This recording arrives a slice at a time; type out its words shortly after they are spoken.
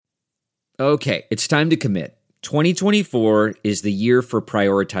Okay, it's time to commit. 2024 is the year for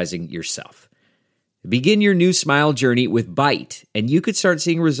prioritizing yourself. Begin your new smile journey with Byte, and you could start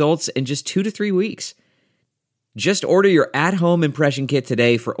seeing results in just 2 to 3 weeks. Just order your at-home impression kit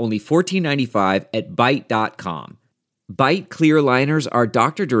today for only $14.95 at Byte.com. Byte clear liners are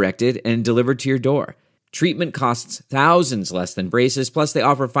doctor-directed and delivered to your door. Treatment costs thousands less than braces, plus they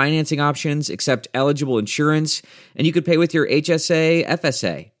offer financing options, accept eligible insurance, and you could pay with your HSA,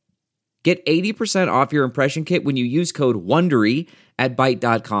 FSA. Get 80% off your impression kit when you use code WONDERY at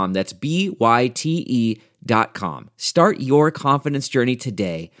Byte.com. That's BYTE.com. Start your confidence journey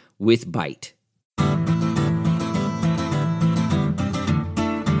today with Byte.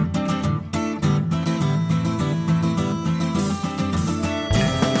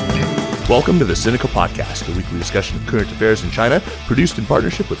 Welcome to the Sinica Podcast, a weekly discussion of current affairs in China, produced in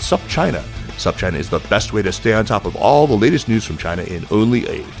partnership with SupChina. SupChina is the best way to stay on top of all the latest news from China in only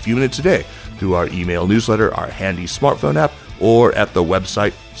a few minutes a day through our email newsletter, our handy smartphone app, or at the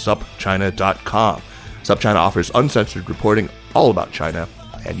website supchina.com. SupChina offers uncensored reporting all about China,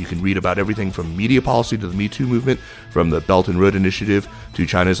 and you can read about everything from media policy to the Me Too movement, from the Belt and Road Initiative to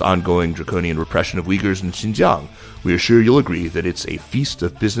China's ongoing draconian repression of Uyghurs in Xinjiang. We are sure you'll agree that it's a feast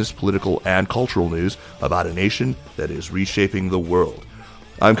of business, political, and cultural news about a nation that is reshaping the world.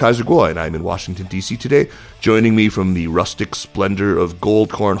 I'm Kaiser Kuo, and I'm in Washington, D.C. today. Joining me from the rustic splendor of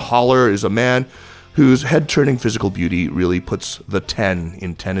Goldkorn Holler is a man whose head-turning physical beauty really puts the 10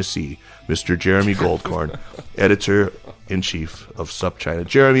 in Tennessee, Mr. Jeremy Goldkorn, editor-in-chief of SupChina.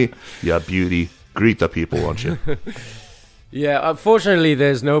 Jeremy, yeah, beauty. Greet the people, won't you? Yeah, unfortunately,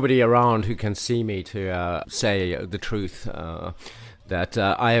 there's nobody around who can see me to say the truth. That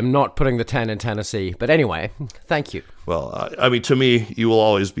I am not putting the 10 in Tennessee. But anyway, thank you. Well, to me, you will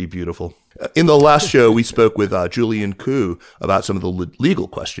always be beautiful. In the last show, we spoke with Julian Koo about some of the legal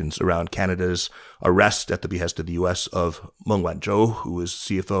questions around Canada's arrest at the behest of the U.S. of Meng Wanzhou, who is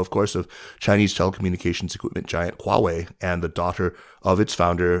CFO, of course, of Chinese telecommunications equipment giant Huawei and the daughter of its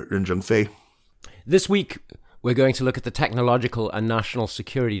founder, Ren Zhengfei. This week, we're going to look at the technological and national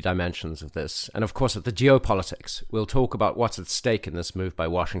security dimensions of this, and of course at the geopolitics. We'll talk about what's at stake in this move by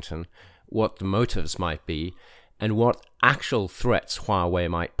Washington, what the motives might be, and what actual threats Huawei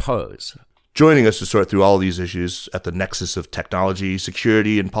might pose. Joining us to sort through all these issues at the nexus of technology,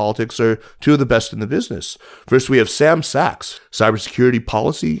 security, and politics are two of the best in the business. First, we have Sam Sachs, Cybersecurity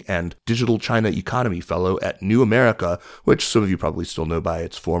Policy and Digital China Economy Fellow at New America, which some of you probably still know by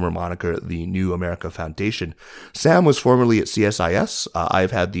its former moniker, the New America Foundation. Sam was formerly at CSIS.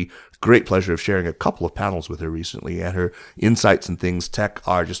 I've had the great pleasure of sharing a couple of panels with her recently, and her insights and things tech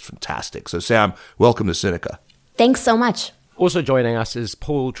are just fantastic. So, Sam, welcome to Sinica. Thanks so much. Also joining us is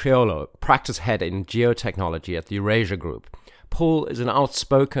Paul Triolo, practice head in geotechnology at the Eurasia Group. Paul is an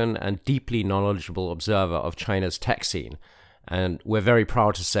outspoken and deeply knowledgeable observer of China's tech scene, and we're very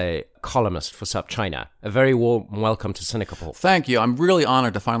proud to say columnist for SupChina. A very warm welcome to Sinica, Paul. Thank you. I'm really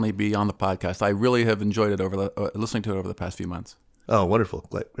honored to finally be on the podcast. I really have enjoyed it listening to it over the past few months. Oh, wonderful.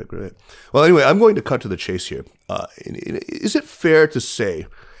 Great. Well, anyway, I'm going to cut to the chase here. Is it fair to say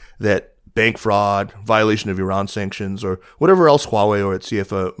that bank fraud, violation of Iran sanctions, or whatever else Huawei or its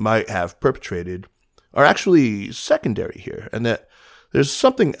CFO might have perpetrated are actually secondary here, and that there's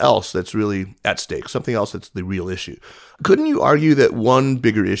something else that's really at stake, something else that's the real issue? Couldn't you argue that one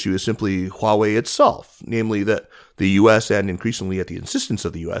bigger issue is simply Huawei itself, namely that the U.S. and increasingly at the insistence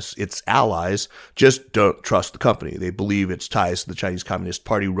of the U.S., its allies just don't trust the company. They believe its ties to the Chinese Communist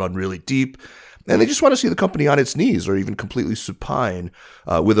Party run really deep, and they just want to see the company on its knees or even completely supine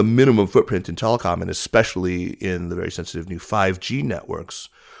with a minimum footprint in telecom, and especially in the very sensitive new 5G networks.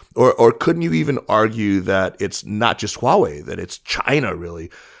 Or couldn't you even argue that it's not just Huawei, that it's China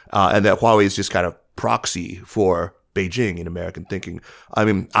really, and that Huawei is just kind of proxy for Beijing in American thinking? I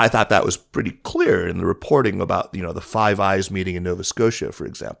mean, I thought that was pretty clear in the reporting about, the Five Eyes meeting in Nova Scotia, for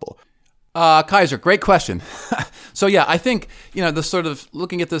example. Kaiser, great question. So yeah, I think, the sort of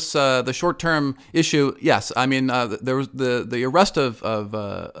looking at this, the short-term issue, yes. I mean, there was the arrest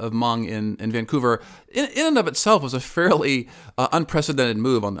of Meng in Vancouver in and of itself was a fairly unprecedented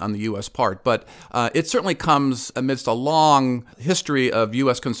move on the U.S. part, but it certainly comes amidst a long history of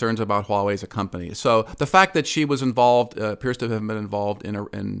U.S. concerns about Huawei as a company. So the fact that she was involved, appears to have been involved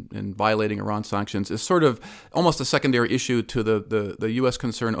in violating Iran sanctions is sort of almost a secondary issue to the U.S.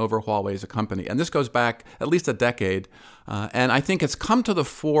 concern over Huawei as a company. And this goes back at least a decade. And I think it's come to the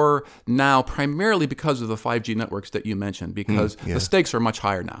fore now primarily because of the 5G networks that you mentioned, because the stakes are much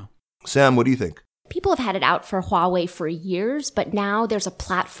higher now. Sam, what do you think? People have had it out for Huawei for years, but now there's a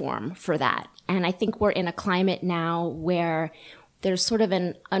platform for that. And I think we're in a climate now where there's sort of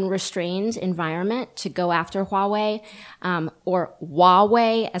an unrestrained environment to go after Huawei, or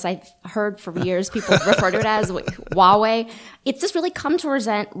Huawei, as I've heard for years, people refer to it as Huawei. It's just really come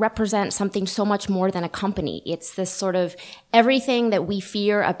to represent something so much more than a company. It's this sort of everything that we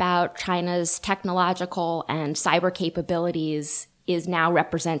fear about China's technological and cyber capabilities is now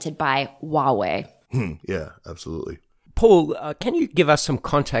represented by Huawei. Yeah, absolutely. Paul, can you give us some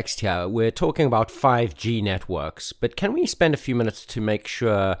context here? We're talking about 5G networks, but can we spend a few minutes to make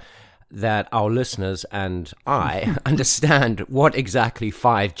sure that our listeners and I understand what exactly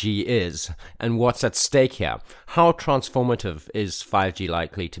 5G is and what's at stake here? How transformative is 5G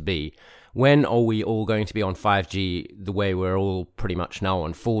likely to be? When are we all going to be on 5G the way we're all pretty much now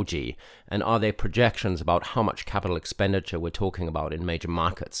on 4G? And are there projections about how much capital expenditure we're talking about in major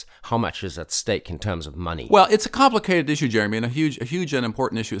markets? How much is at stake in terms of money? Well, it's a complicated issue, Jeremy, and a huge and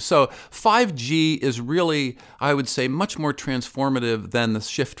important issue. So 5G is really, I would say, much more transformative than the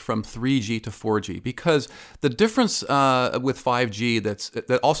shift from 3G to 4G, because the difference with 5G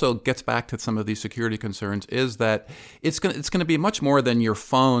that also gets back to some of these security concerns is that it's going to be much more than your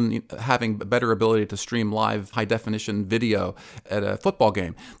phone having a better ability to stream live high-definition video at a football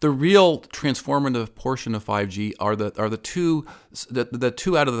game. The real transformative portion of 5G are the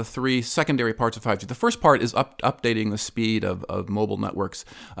two out of the three secondary parts of 5G. The first part is updating the speed of mobile networks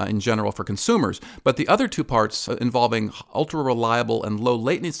in general for consumers, but the other two parts involving ultra-reliable and low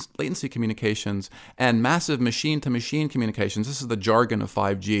latency communications and massive machine-to-machine communications, this is the jargon of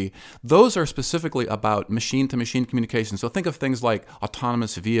 5G, those are specifically about machine-to-machine communication. So think of things like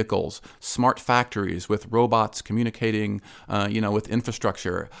autonomous vehicles, smart factories with robots communicating with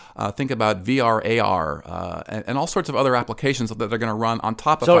infrastructure. Think about VR, AR, and all sorts of other applications that are going to run on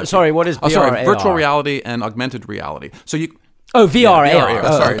top of 5G. Sorry, what is VR, virtual AR? reality and augmented reality. So you... Oh, VR, Yeah, AR.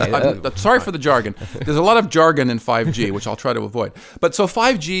 sorry. Okay. Sorry for the jargon. There's a lot of jargon in 5G, which I'll try to avoid. But so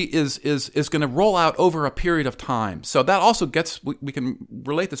 5G is going to roll out over a period of time. So that also we can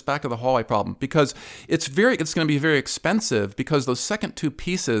relate this back to the Huawei problem, because it's going to be very expensive, because those second two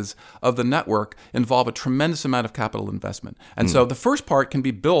pieces of the network involve a tremendous amount of capital investment. And so the first part can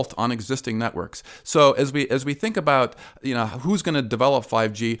be built on existing networks. So as we think about who's going to develop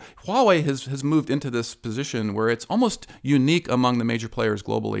 5G, Huawei has moved into this position where it's almost unique among the major players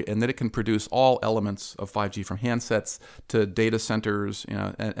globally, and that it can produce all elements of 5G, from handsets to data centers,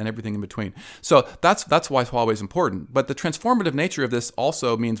 and everything in between. So that's why Huawei is important. But the transformative nature of this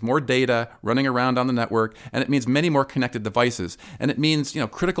also means more data running around on the network, and it means many more connected devices, and it means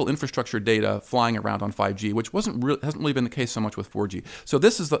critical infrastructure data flying around on 5G, which hasn't really been the case so much with 4G. So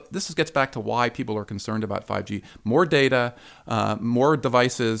this gets back to why people are concerned about 5G: more data, more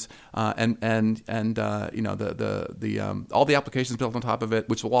devices, and all the applications built on top of it,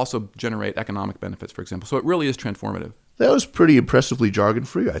 which will also generate economic benefits, for example. So it really is transformative. That was pretty impressively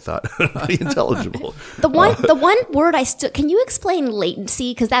jargon-free, I thought. Pretty intelligible. The one word can you explain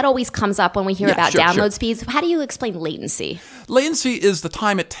latency? Because that always comes up when we hear about download speeds. How do you explain latency? Latency is the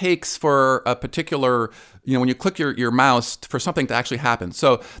time it takes for a particular, when you click your mouse for something to actually happen.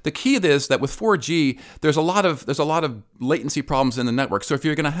 So the key is that with 4G, there's a lot of latency problems in the network. So if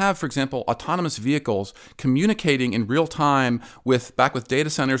you're going to have, for example, autonomous vehicles communicating in real time with data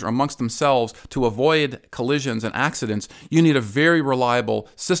centers or amongst themselves to avoid collisions and accidents, you need a very reliable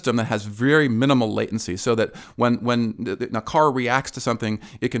system that has very minimal latency, so that when a car reacts to something,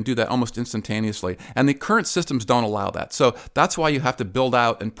 it can do that almost instantaneously. And the current systems don't allow that. So that's why you have to build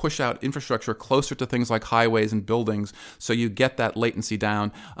out and push out infrastructure closer to things like highways and buildings, so you get that latency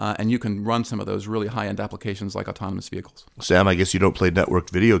down, and you can run some of those really high-end applications like autonomous vehicles. Sam, I guess you don't play networked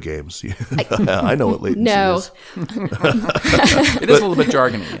video games. I know what latency is. It is a little bit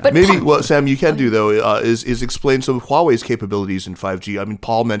jargony. Yeah. But maybe what Sam you can do though is explain some of Huawei's capabilities in 5G. I mean,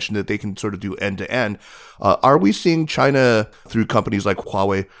 Paul mentioned that they can sort of do end to end. Are we seeing China, through companies like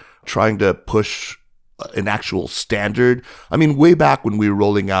Huawei, trying to push an actual standard? I mean, way back when we were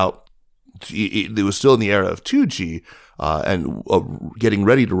rolling out, it was still in the era of 2G and getting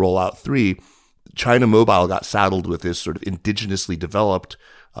ready to roll out 3. China Mobile got saddled with this sort of indigenously developed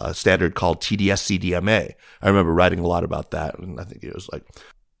standard called TD-SCDMA. I remember writing a lot about that, and I think it was like,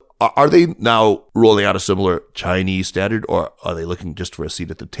 are they now rolling out a similar Chinese standard, or are they looking just for a seat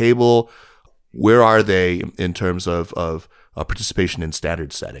at the table? Where are they in terms of participation in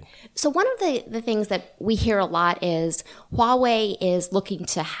standard setting? So one of the things that we hear a lot is Huawei is looking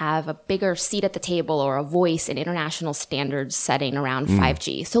to have a bigger seat at the table or a voice in international standards setting around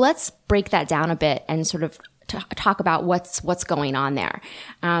 5G. So let's break that down a bit and sort of talk about what's going on there.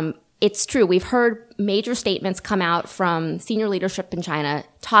 It's true. We've heard major statements come out from senior leadership in China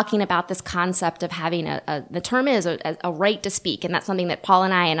talking about this concept of having the term is a right to speak. And that's something that Paul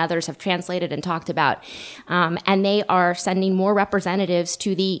and I and others have translated and talked about. And they are sending more representatives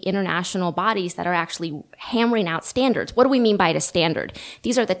to the international bodies that are actually hammering out standards. What do we mean by a standard?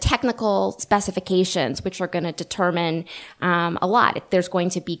 These are the technical specifications, which are going to determine a lot. If there's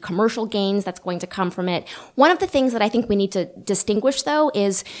going to be commercial gains that's going to come from it. One of the things that I think we need to distinguish, though,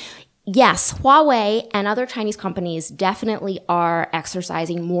 is yes, Huawei and other Chinese companies definitely are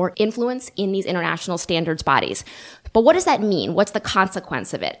exercising more influence in these international standards bodies. But what does that mean? What's the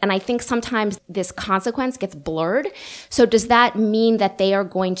consequence of it? And I think sometimes this consequence gets blurred. So does that mean that they are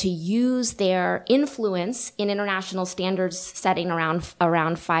going to use their influence in international standards setting around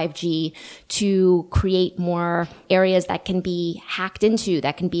 5G to create more areas that can be hacked into,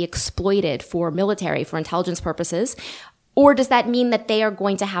 that can be exploited for military, for intelligence purposes? Or does that mean that they are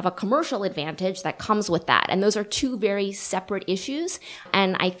going to have a commercial advantage that comes with that? And those are two very separate issues.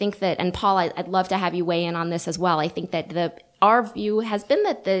 And I think that, and Paul, I'd love to have you weigh in on this as well. I think that our view has been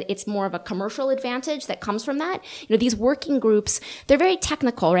that it's more of a commercial advantage that comes from that. You know, these working groups, they're very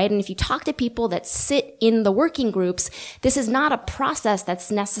technical, right? And if you talk to people that sit in the working groups, this is not a process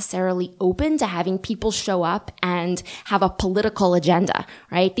that's necessarily open to having people show up and have a political agenda,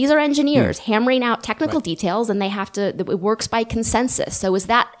 right? These are engineers hammering out technical details, and it works by consensus. So is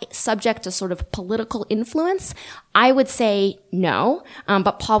that subject to sort of political influence? I would say no.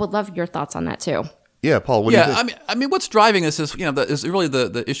 But Paul, would love your thoughts on that too. Yeah, Paul, what do you think? I mean, what's driving this is, is really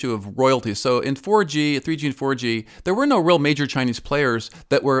the issue of royalties. So in 3G and 4G, there were no real major Chinese players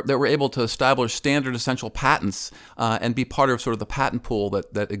that were able to establish standard essential patents and be part of sort of the patent pool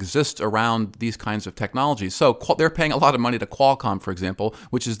that exists around these kinds of technologies. So they're paying a lot of money to Qualcomm, for example,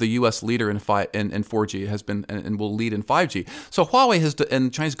 which is the U.S. leader in 4G, has been and will lead in 5G. So Huawei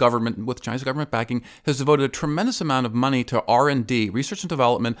and Chinese government, with Chinese government backing, has devoted a tremendous amount of money to R&D, research and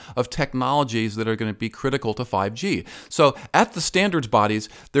development of technologies that are going to be critical to 5G. So at the standards bodies,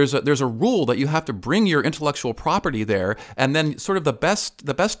 there's a rule that you have to bring your intellectual property there, and then sort of the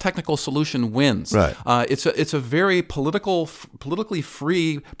best technical solution wins. Right. It's a very politically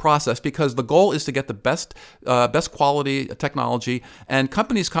free process, because the goal is to get the best quality technology, and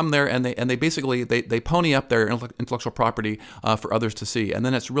companies come there and they basically pony up their intellectual property for others to see, and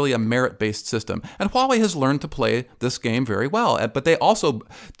then it's really a merit-based system. And Huawei has learned to play this game very well, but they also,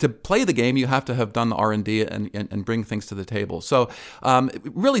 to play the game, you have to have done the R&D and bring things to the table. So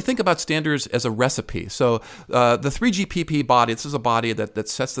really think about standards as a recipe. So the 3GPP body, this is a body that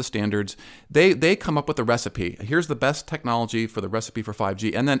sets the standards. They come up with a recipe. Here's the best technology for the recipe for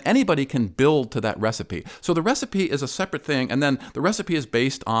 5G, and then anybody can build to that recipe. So the recipe is a separate thing, and then the recipe is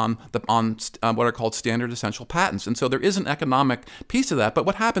based on what are called standard essential patents. And so there is an economic piece to that. But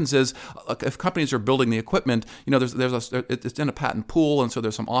what happens is, if companies are building the equipment, it's in a patent pool, and so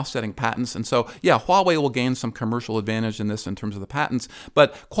there's some offsetting patents. And so Huawei will gain some commercial advantage in this in terms of the patents,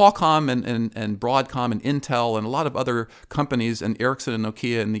 but Qualcomm and Broadcom and Intel and a lot of other companies, and Ericsson and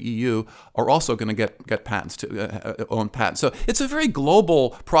Nokia in the EU, are also going to get patents to own patents. So it's a very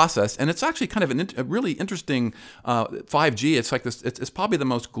global process, and it's actually kind of a really interesting 5G. It's like this. It's probably the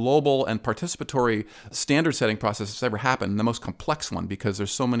most global and participatory standard setting process that's ever happened, and the most complex one, because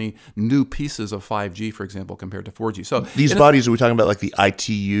there's so many new pieces of 5G, for example, compared to 4G. So these bodies, are we talking about like the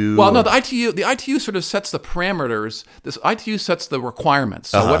ITU? Well, no, the ITU sort of sets the parameters. This ITU sets the requirements.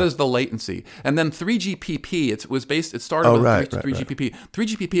 So what is the latency? And then 3GPP, it started with 3GPP.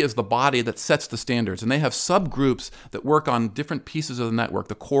 3GPP is the body that sets the standards, and they have subgroups that work on different pieces of the network,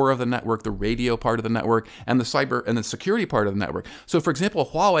 the core of the network, the radio part of the network, and the cyber and the security part of the network. So, for example,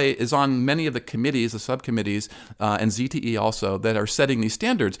 Huawei is on many of the committees, the subcommittees, and ZTE also, that are setting these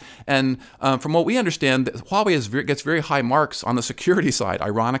standards. And from what we understand, Huawei gets very high marks on the security side,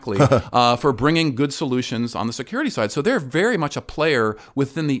 ironically, for bringing good solutions on the security side. So they're very much a player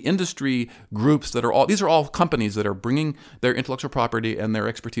within the industry groups these are all companies that are bringing their intellectual property and their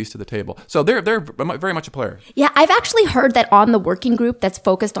expertise to the table. So they're very much a player. Yeah, I've actually heard that on the working group that's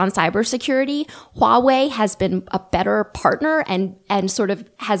focused on cybersecurity, Huawei has been a better partner and sort of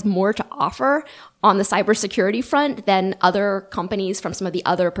has more to offer on the cybersecurity front than other companies from some of the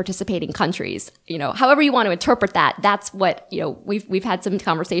other participating countries. However you want to interpret that, that's what, we've had some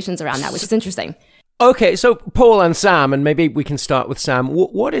conversations around that, which is interesting. Okay, so Paul and Sam, and maybe we can start with Sam.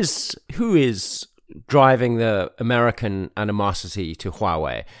 Who is driving the American animosity to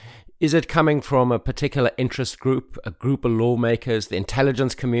Huawei? Is it coming from a particular interest group, a group of lawmakers, the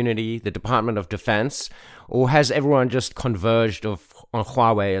intelligence community, the Department of Defense, or has everyone just converged of on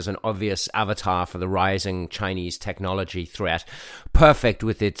Huawei as an obvious avatar for the rising Chinese technology threat, perfect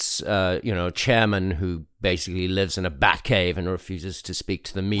with its, chairman who basically lives in a bat cave and refuses to speak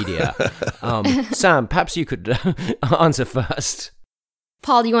to the media. Sam, perhaps you could answer first.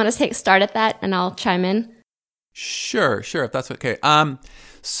 Paul, do you want to start at that and I'll chime in? Sure, if that's okay.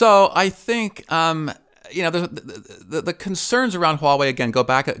 So I think the concerns around Huawei again go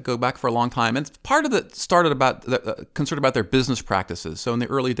back for a long time, and part of it started about the concern about their business practices. So in the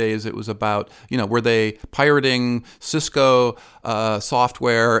early days, it was about were they pirating Cisco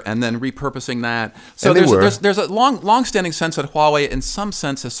software and then repurposing that. So there's a long-standing sense that Huawei, in some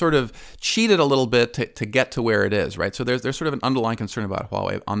sense, has sort of cheated a little bit to get to where it is, right? So there's sort of an underlying concern about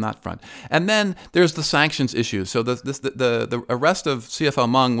Huawei on that front, and then there's the sanctions issue. So the arrest of CFO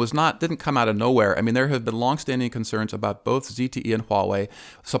Meng didn't come out of nowhere. I mean, there have been long-standing concerns about both ZTE and Huawei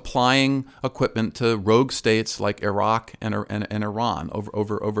supplying equipment to rogue states like Iraq and Iran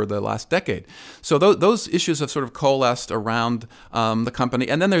over the last decade. So those issues have sort of coalesced around the company,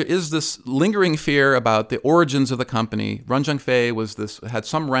 and then there is this lingering fear about the origins of the company. Ren Zhengfei had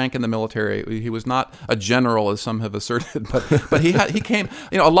some rank in the military. He was not a general, as some have asserted, but he came.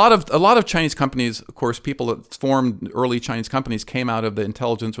 A lot of Chinese companies, of course, people that formed early Chinese companies came out of the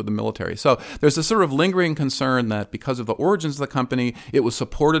intelligence or the military. So there's this sort of lingering concern that because of the origins of the company, it was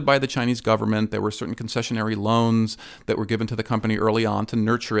supported by the Chinese government. There were certain concessionary loans that were given to the company early on to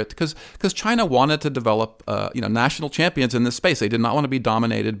nurture it, because China wanted to develop national champions in this space. They did not want to be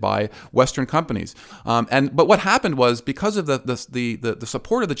dominated by Western companies. But what happened was, because of the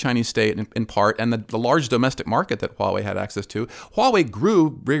support of the Chinese state in part, and the large domestic market that Huawei had access to, Huawei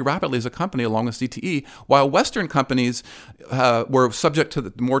grew very rapidly as a company along with ZTE, while Western companies were subject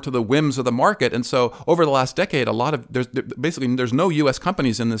to more to the whims of the market. And so over the last decade, there's no U.S.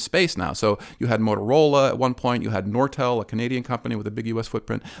 companies in this space now. So you had Motorola at one point, you had Nortel, a Canadian company with a big U.S.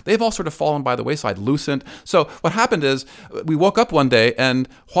 footprint. They've all sort of fallen by the wayside. Lucent. So what happened is, we woke up one day and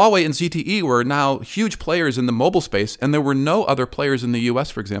Huawei and ZTE were now huge players in the mobile space, and there were no other players in the U.S.,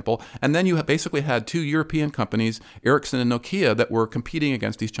 for example. And then you basically had two European companies, Ericsson and Nokia, that were competing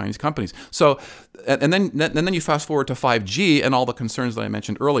against these Chinese companies. So, and then you fast forward to 5G and all the concerns that I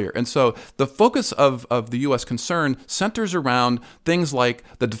mentioned earlier. And so the focus of the U.S. concern centers around things like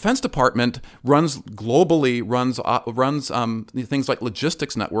the Defense Department runs things like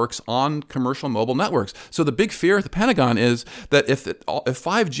logistics networks on commercial mobile networks. So the big fear at the Pentagon is that if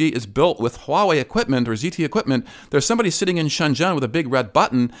 5G is built with Huawei equipment or ZTE equipment, there's somebody sitting in Shenzhen with a big red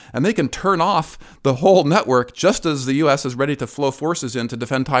button, and they can turn off the whole network just as the U.S. is ready to flow forces in to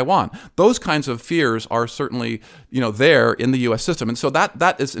defend Taiwan. Those kinds of fears are certainly there in the U.S. system, and so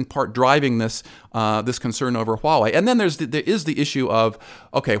that is in part driving this concern over Huawei. And then there is the issue of,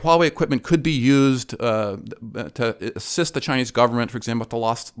 okay, Huawei equipment could be used to assist the Chinese government, for example, to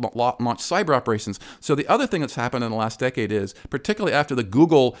launch cyber operations. So the other thing that's happened in the last decade is, particularly after the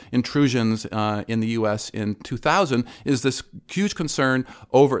Google intrusions in the U.S. in 2000, is this huge concern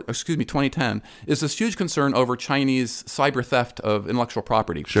over, 2010, is this huge concern over Chinese cyber theft of intellectual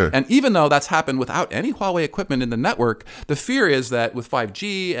property. Sure. And even though that's happened without any Huawei equipment in the network, the fear is that with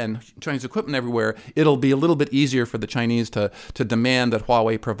 5G and Chinese equipment everywhere, it'll be a little bit easier for the Chinese to demand that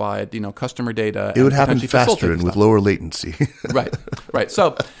Huawei provide, customer data. It would happen faster and with lower latency. Right.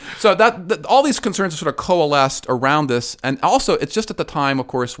 So that all these concerns are sort of coalesced around this, and also it's just at the time, of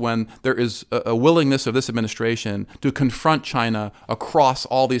course, when there is a willingness of this administration to confront China across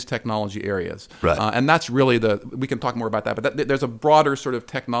all these technology areas. Right. And that's really we can talk more about that, but there's a broader sort of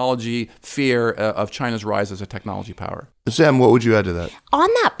technology fear of China's rise as a technology power. Sam, what would you add to that? On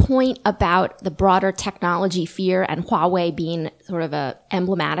that point about the broader technology fear and Huawei being sort of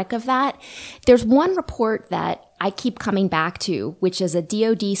emblematic of that, there's one report that I keep coming back to, which is a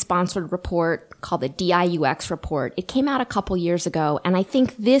DoD-sponsored report called the DIUX report. It came out a couple years ago, and I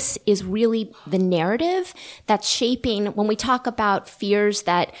think this is really the narrative that's shaping when we talk about fears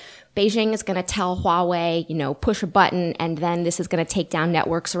that Beijing is going to tell Huawei, push a button and then this is going to take down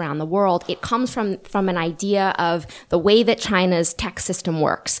networks around the world. It comes from an idea of the way that China's tech system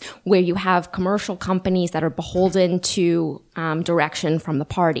works, where you have commercial companies that are beholden to direction from the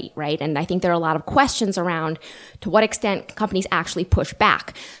party, right? And I think there are a lot of questions around to what extent companies actually push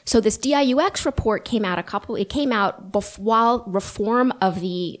back. So this DIUX report came out while reform of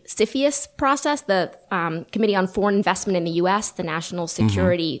the CFIUS process, the Committee on Foreign Investment in the U.S., the National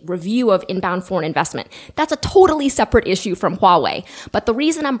Security Review of Inbound Foreign Investment. That's a totally separate issue from Huawei. But the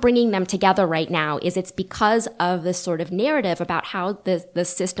reason I'm bringing them together right now is it's because of this sort of narrative about how the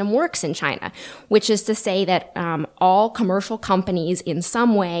system works in China, which is to say that all commercial commercial companies in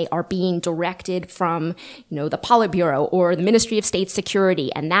some way are being directed from, the Politburo or the Ministry of State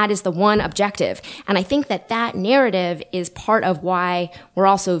Security, and that is the one objective. And I think that narrative is part of why we're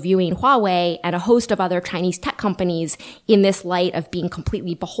also viewing Huawei and a host of other Chinese tech companies in this light of being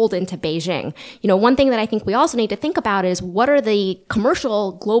completely beholden to Beijing. One thing that I think we also need to think about is what are the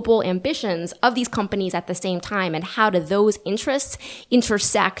commercial global ambitions of these companies at the same time, and how do those interests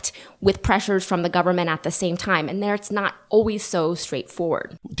intersect with pressures from the government at the same time? And there it's not always so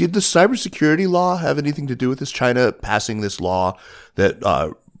straightforward. Did the cybersecurity law have anything to do with this? China passing this law that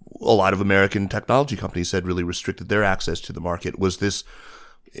a lot of American technology companies said really restricted their access to the market. Was this,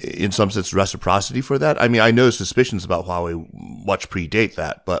 in some sense, reciprocity for that? I mean, I know suspicions about Huawei much predate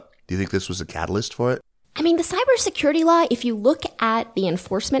that, but do you think this was a catalyst for it? I mean, the cybersecurity law, if you look at the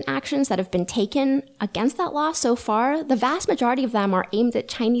enforcement actions that have been taken against that law so far, the vast majority of them are aimed at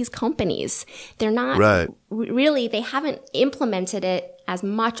Chinese companies. They're not really, they haven't implemented it as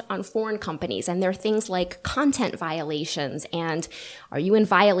much on foreign companies. And there are things like content violations. And are you in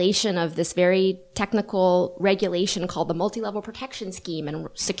violation of this very technical regulation called the Multi-Level Protection Scheme and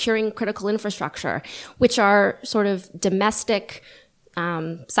securing critical infrastructure, which are sort of domestic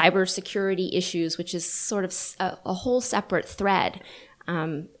cybersecurity issues, which is sort of a whole separate thread.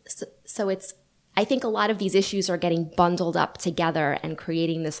 So it's, I think a lot of these issues are getting bundled up together and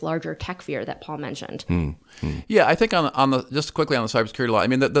creating this larger tech fear that Paul mentioned. Yeah, I think on the just quickly on the cybersecurity law, I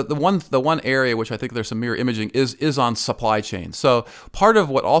mean the one area which I think there's some mirror imaging is on supply chain. So part of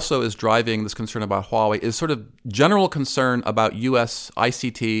what also is driving this concern about Huawei is sort of general concern about U.S.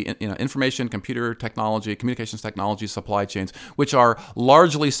 ICT, information, computer technology, communications technology supply chains, which are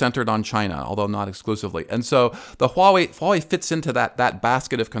largely centered on China, although not exclusively. And so the Huawei fits into that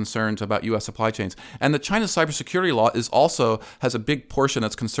basket of concerns about U.S. supply chains. And the China cybersecurity law has a big portion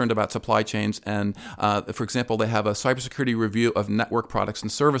that's concerned about supply chains. And for example, they have a cybersecurity review of network products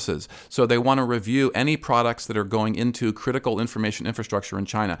and services. So they want to review any products that are going into critical information infrastructure in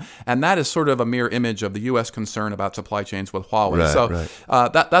China. And that is sort of a mirror image of the U.S. concern about supply chains with Huawei.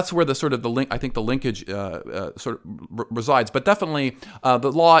 That's where the link, I think the linkage sort of resides. But definitely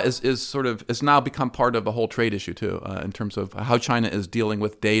the law is now become part of the whole trade issue too, in terms of how China is dealing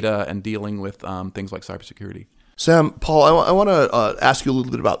with data and dealing with things like cybersecurity. Sam, Paul, I want to ask you a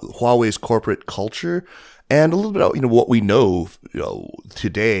little bit about Huawei's corporate culture and a little bit about what we know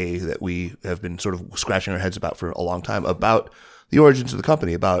today that we have been sort of scratching our heads about for a long time about the origins of the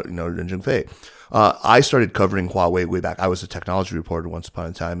company, about Ren Zhengfei. I started covering Huawei way back. I was a technology reporter once upon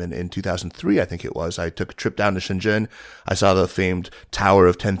a time, and in 2003, I think it was, I took a trip down to Shenzhen. I saw the famed Tower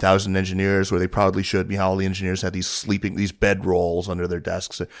of 10,000 Engineers, where they proudly showed me how all the engineers had these bed rolls under their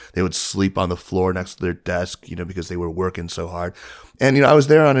desks. They would sleep on the floor next to their desk, because they were working so hard. And I was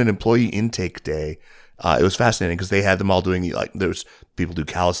there on an employee intake day. It was fascinating because they had them all doing there's people do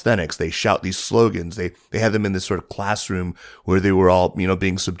calisthenics. They shout these slogans. They had them in this sort of classroom where they were all,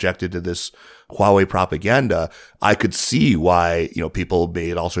 being subjected to this Huawei propaganda. I could see why, people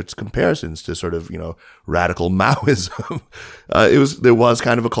made all sorts of comparisons to sort of, radical Maoism. There was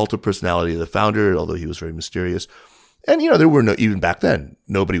kind of a cult of personality of the founder, although he was very mysterious. And, there were even back then,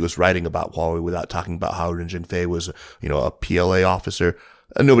 nobody was writing about Huawei without talking about how Ren Zhengfei was, a PLA officer.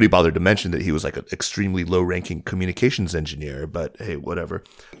 And nobody bothered to mention that he was like an extremely low-ranking communications engineer, but hey, whatever.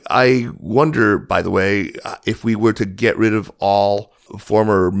 I wonder, by the way, if we were to get rid of all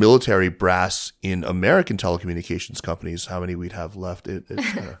former military brass in American telecommunications companies, how many we'd have left.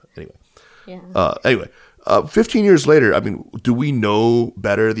 Anyway. Yeah. 15 years later, I mean, do we know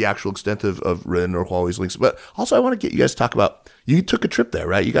better the actual extent of Ren or Huawei's links? But also, I want to get you guys to talk about, you took a trip there,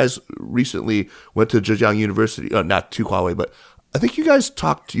 right? You guys recently went to Zhejiang University, not to Huawei, but I think you guys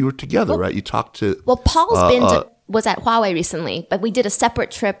you were together, right? You talked to... Well, Paul's was at Huawei recently, but we did a separate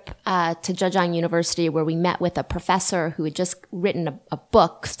trip to Zhejiang University where we met with a professor who had just written a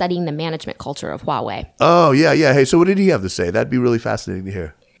book studying the management culture of Huawei. Oh, yeah. Hey, so what did he have to say? That'd be really fascinating to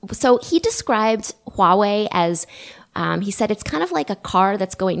hear. So he described Huawei as... he said it's kind of like a car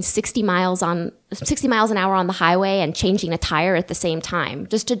that's going 60 miles an hour on the highway and changing a tire at the same time,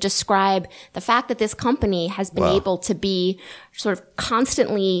 just to describe the fact that this company has been able to be sort of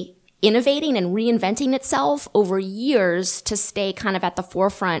constantly innovating and reinventing itself over years to stay kind of at the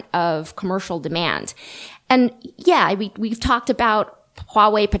forefront of commercial demand. And yeah, we've talked about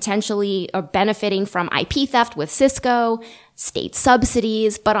Huawei potentially benefiting from IP theft with Cisco, state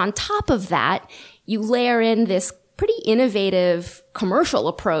subsidies, but on top of that, you layer in this pretty innovative commercial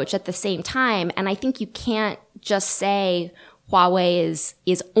approach at the same time. And I think you can't just say Huawei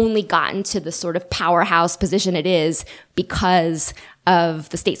is only gotten to the sort of powerhouse position it is because of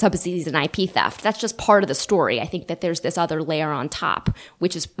the state subsidies and IP theft. That's just part of the story. I think that there's this other layer on top,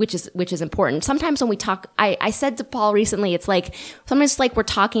 which is important. Sometimes when we talk, I said to Paul recently, it's like sometimes it's like we're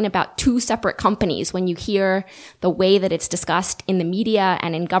talking about two separate companies when you hear the way that it's discussed in the media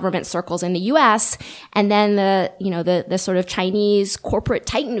and in government circles in the U.S. and then the sort of Chinese corporate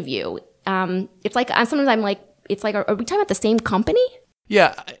titan view. It's like sometimes I'm like, it's like, are we talking about the same company?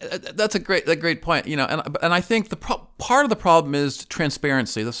 Yeah, that's a great point. And I think part of the problem is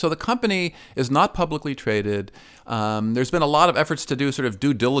transparency. So the company is not publicly traded. There's been a lot of efforts to do sort of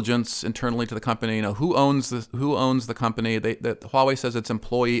due diligence internally to the company. Who owns the company? Huawei says it's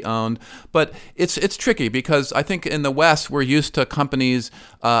employee owned, but it's tricky because I think in the West we're used to companies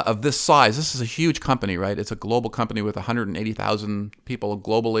of this size. This is a huge company, right? It's a global company with 180,000 people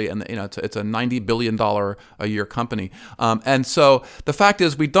globally, and it's a $90 billion a year company. And so the fact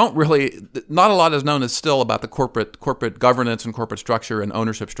is, not a lot is known still about the corporate governance and corporate structure and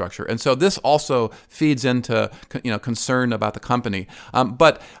ownership structure. And so this also feeds into concern about the company.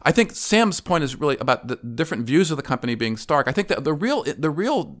 But I think Sam's point is really about the different views of the company being stark. I think that the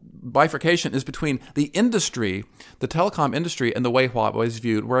real bifurcation is between the industry, the telecom industry, and the way Huawei is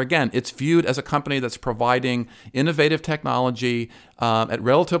viewed, where again, it's viewed as a company that's providing innovative technology at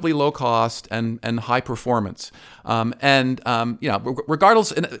relatively low cost and high performance.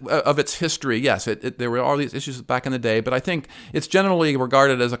 Regardless of its history, yes, there were all these issues back in the day, but I think it's generally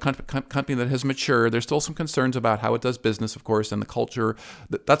regarded as a company that has matured. There's still some concerns about how it does business, of course, and the culture.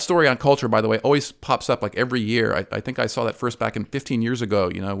 That story on culture, by the way, always pops up like every year. I think I saw that first back in 15 years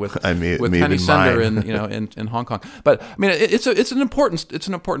ago, with Penny Sender in Hong Kong. But I mean, it's an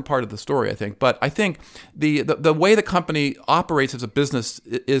important part of the story, I think. But I think the way the company operates as a business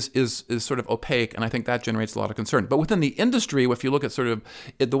is sort of opaque, and I think that generates a lot of concern. But within the industry, if you look at sort of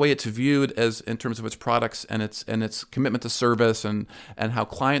the way it's viewed as in terms of its products and its commitment to service and how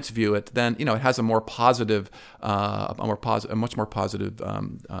clients view it, then it has a much more positive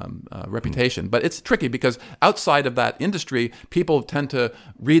reputation. But it's tricky because outside of that industry, people tend to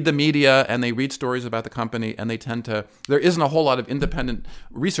read the media and they read stories about the company, and there isn't a whole lot of independent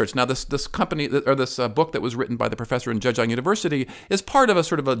research. Now, this company or this book that was written by the professor in Zhejiang University is part of a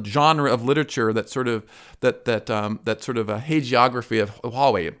sort of a genre of literature that sort of a hagiography of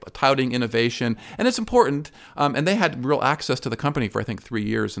Huawei, touting innovation, and it's important. And they had real access to the company for I think 3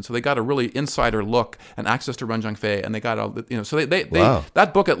 years, and so they got a really insider look and access to Ren Zhengfei, and they got all so they wow.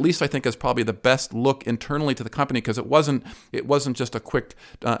 That book at least I think is probably the best look internally to the company, because it wasn't just a quick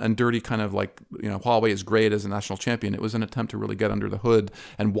and dirty kind of like Huawei is great as a national champion. It was an attempt to really get under the hood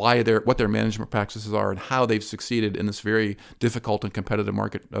and what their management practices are and how they've succeeded in this very difficult and competitive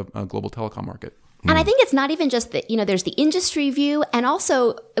market of global telecom market. And I think it's not even just that, there's the industry view, and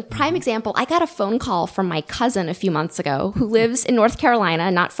also a prime example, I got a phone call from my cousin a few months ago who lives in North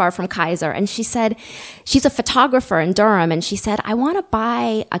Carolina, not far from Kaiser. And she said, she's a photographer in Durham. And she said, I want to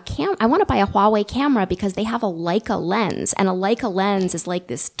buy a Huawei camera because they have a Leica lens, and a Leica lens is like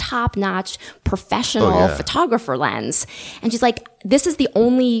this top-notch professional photographer lens. And she's like, this is the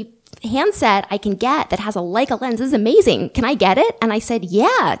only handset I can get that has a Leica lens. This is amazing. Can I get it? And I said,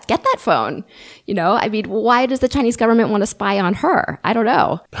 yeah, get that phone. I mean, why does the Chinese government want to spy on her? I don't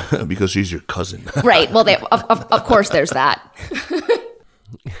know. Because she's your cousin. Right. Well, of course there's that.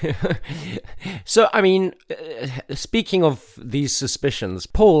 So, I mean, speaking of these suspicions,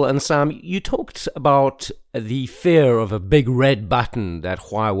 Paul and Sam, you talked about the fear of a big red button that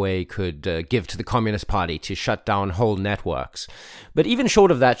Huawei could give to the Communist Party to shut down whole networks. But even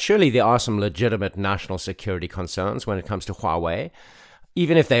short of that, surely there are some legitimate national security concerns when it comes to Huawei.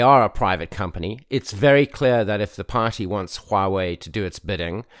 Even if they are a private company, it's very clear that if the party wants Huawei to do its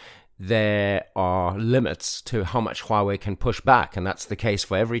bidding, there are limits to how much Huawei can push back, and that's the case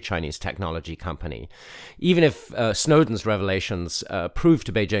for every Chinese technology company. Even if Snowden's revelations prove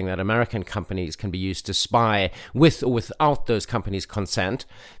to Beijing that American companies can be used to spy with or without those companies' consent,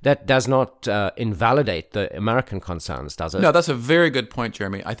 that does not invalidate the American concerns, does it? No, that's a very good point,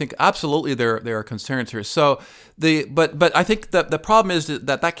 Jeremy. I think absolutely there are concerns here. So but I think that the problem is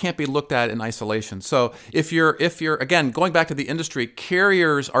that can't be looked at in isolation. So if you're again going back to the industry,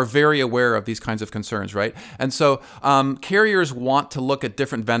 carriers are very aware of these kinds of concerns, right? And so carriers want to look at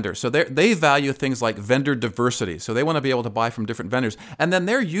different vendors. So they value things like vendor diversity. So they want to be able to buy from different vendors. And then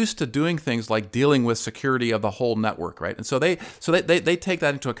they're used to doing things like dealing with security of the whole network, right? And so they take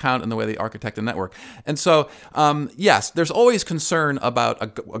that into account in the way they architect a network. And so yes, there's always concern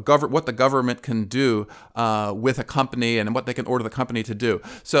about what the government can do with a company and what they can order the company to do.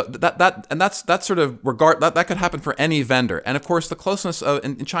 So that's sort of that could happen for any vendor. And of course, the closeness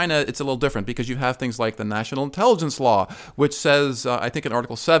in China it's a little different because you have things like the National Intelligence Law, which says, I think in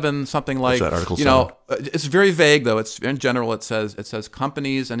Article 7, something like, Article 7? It's very vague though. It's in general. It says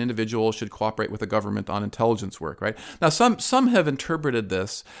companies and individuals should cooperate with the government on intelligence work. Right now, some have interpreted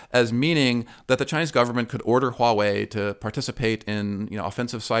this as meaning that the Chinese government could order Huawei to participate in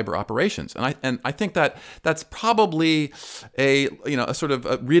offensive cyber operations, and I think that that's probably a sort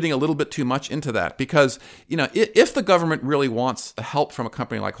of reading a little bit too much into that, because if the government really wants help from a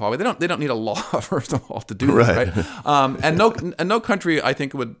company like Huawei, they don't need a law first of all to do that, right? And no country, I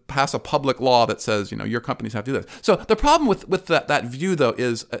think, would pass a public law that says your companies have to do this. So the problem with that view though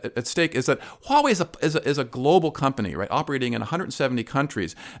is at stake is that Huawei is a global company, right, operating in 170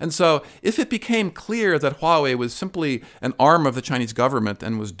 countries, and so if it became clear that Huawei was simply an arm of the Chinese government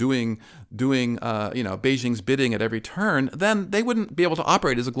and was doing Beijing's bidding at every turn, then they wouldn't be able to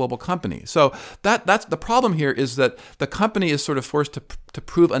operate as a global company. So that's the problem here, is that the company is sort of forced to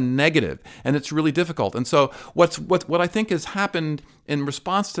prove a negative, and it's really difficult. And so what I think has happened in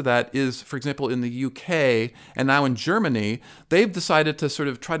response to that is, for example, in the UK and now in Germany, they've decided to sort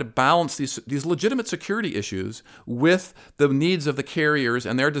of try to balance these legitimate security issues with the needs of the carriers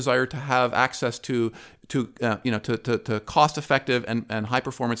and their desire to have access to cost-effective and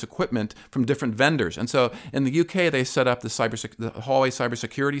high-performance equipment from different vendors. And so in the UK, they set up the Huawei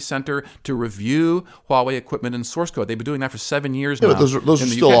Cybersecurity Center to review Huawei equipment and source code. They've been doing that for 7 years now. But those are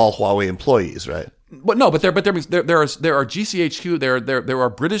still all Huawei employees, right? But no, but there are GCHQ, there are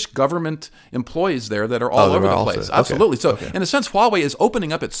British government employees there that are all over the place. Absolutely. So in a sense, Huawei is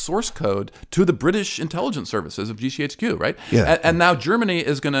opening up its source code to the British intelligence services of GCHQ, right? Yeah. And now Germany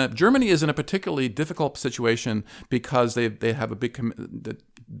is in a particularly difficult situation because they have a big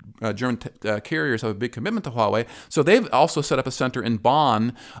German carriers have a big commitment to Huawei. So they've also set up a center in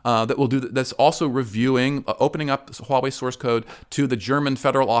Bonn that's also reviewing, opening up Huawei source code to the German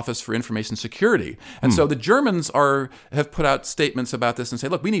Federal Office for Information Security. And so the Germans have put out statements about this and say,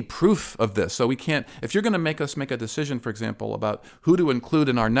 look, we need proof of this. So we can't, if you're going to make us make a decision, for example, about who to include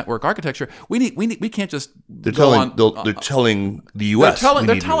in our network architecture, we can't just they're telling the U.S.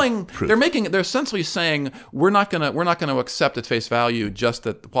 They're essentially saying we're not going to accept at face value just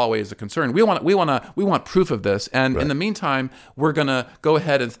that Huawei is a concern. We want proof of this. And in the meantime, we're going to go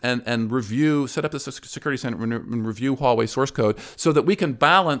ahead and review, set up this security center and review Huawei source code so that we can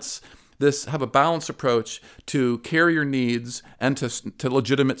have a balanced approach to carrier needs and to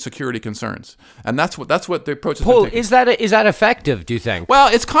legitimate security concerns, and that's what the approach is. Paul, is that effective? Do you think?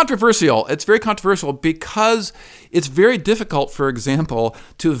 Well, it's controversial. It's very controversial because it's very difficult, for example,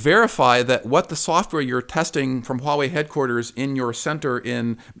 to verify that what the software you're testing from Huawei headquarters in your center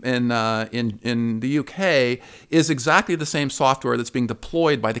in the UK is exactly the same software that's being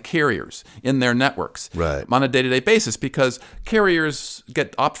deployed by the carriers in their networks on a day-to-day basis, because carriers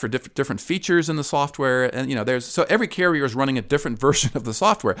opt for different features in the software, and so every carrier is running a different version of the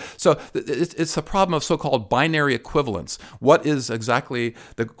software. So it's a problem of so-called binary equivalence. What is exactly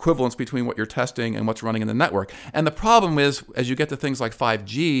the equivalence between what you're testing and what's running in the network? And the problem is, as you get to things like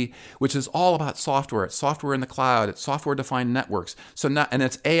 5G, which is all about software, it's software in the cloud, it's software-defined networks. So now, and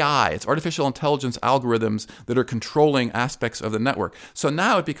it's AI, it's artificial intelligence algorithms that are controlling aspects of the network. So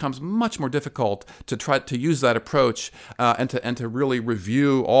now it becomes much more difficult to try to use that approach and to really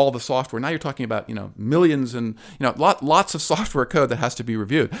review all the software. Now you're talking about millions and lots of software code that has to be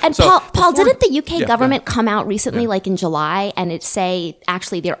reviewed. And so Paul, didn't the UK government come out recently, like in July, and it say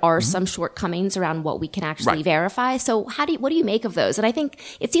actually there are some shortcomings around what we can actually verify? So what do you make of those? And I think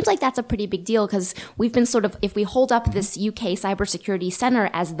it seems like that's a pretty big deal, because we've been sort of, if we hold up this UK Cybersecurity Center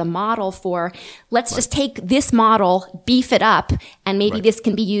as the model for, let's just take this model, beef it up, and maybe this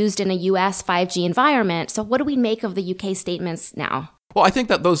can be used in a US 5G environment. So what do we make of the UK statements now? Well, I think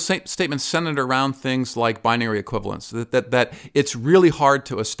that those statements centered around things like binary equivalence, that it's really hard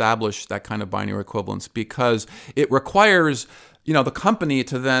to establish that kind of binary equivalence because it requires the company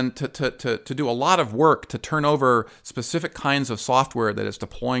to then to do a lot of work to turn over specific kinds of software that it's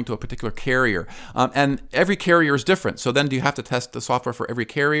deploying to a particular carrier, and every carrier is different. So then, do you have to test the software for every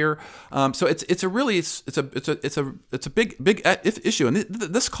carrier? So it's a big issue, and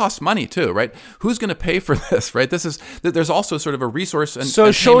this costs money too, right? Who's going to pay for this, right? There's also sort of a resource and so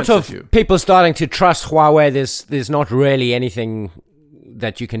and short of issue. People starting to trust Huawei, there's not really anything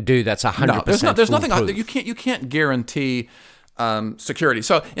that you can do that's 100%. No, there's nothing. You can't guarantee security.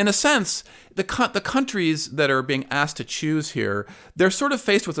 So in a sense, the countries that are being asked to choose here, they're sort of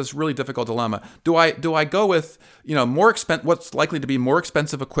faced with this really difficult dilemma. Do I go with what's likely to be more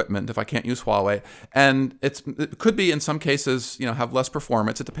expensive equipment if I can't use Huawei, and it could be in some cases have less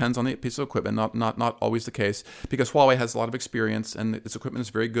performance. It depends on the piece of equipment, not always the case, because Huawei has a lot of experience and its equipment is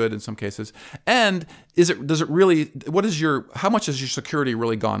very good in some cases. And how much has your security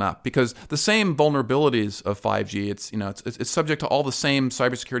really gone up? Because the same vulnerabilities of 5G, it's subject to all the same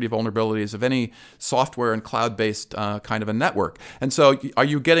cybersecurity vulnerabilities of any software and cloud-based kind of a network. And so are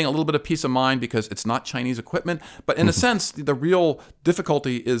you getting a little bit of peace of mind because it's not Chinese equipment? But in a sense, the real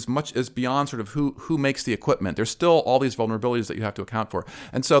difficulty is beyond sort of who makes the equipment. There's still all these vulnerabilities that you have to account for.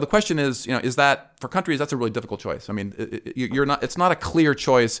 And so the question is that for countries, that's a really difficult choice. I mean, it's not a clear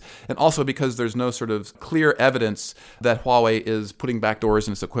choice. And also because there's no sort of clear evidence that Huawei is putting backdoors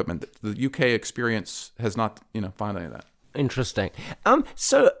in its equipment. The UK experience has not, found any of that. Interesting.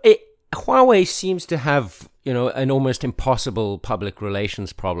 Huawei seems to have, an almost impossible public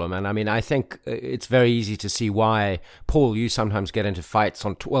relations problem. And I mean, I think it's very easy to see why, Paul, you sometimes get into fights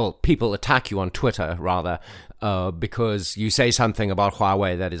people attack you on Twitter, rather, because you say something about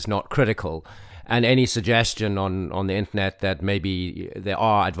Huawei that is not critical. And any suggestion on the internet that maybe there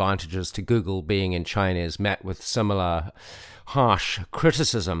are advantages to Google being in China is met with similar harsh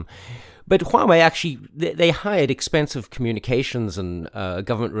criticism. But Huawei actually, they hired expensive communications and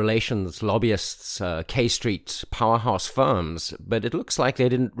government relations lobbyists, K-Street powerhouse firms, but it looks like they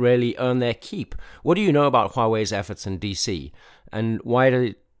didn't really earn their keep. What do you know about Huawei's efforts in DC? And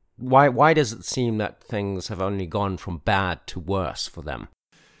why does it seem that things have only gone from bad to worse for them?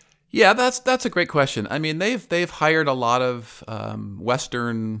 Yeah, that's a great question. I mean, they've hired a lot of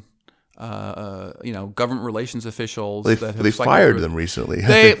Western government relations officials. They fired them recently.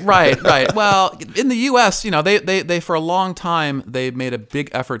 Right. Well, in the U.S., they for a long time they made a big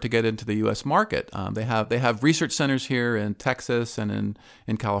effort to get into the U.S. market. They have research centers here in Texas and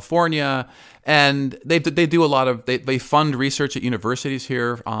in California, and they do a lot of they fund research at universities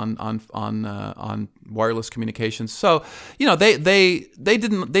here on wireless communications. So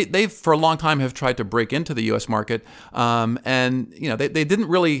they for a long time have tried to break into the U.S. market, and they didn't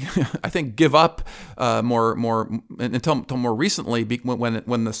really I think give up more until more recently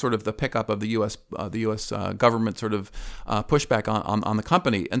when the sort of the pickup of the U.S. Government sort of pushback on the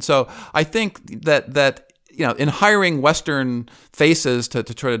company. And so I think that in hiring Western faces to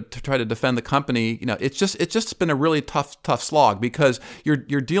try to defend the company, it's just been a really tough slog, because you're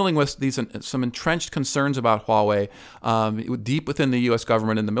dealing with some entrenched concerns about Huawei deep within the U.S.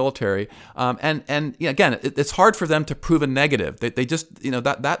 government and the military, and again, it's hard for them to prove a negative. They just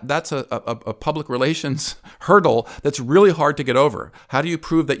that's a public relations hurdle that's really hard to get over. How do you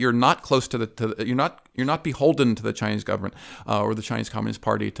prove that you're not close to you're not beholden to the Chinese government or the Chinese Communist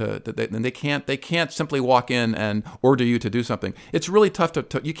Party and they can't simply walk in and order you to do something. It's really tough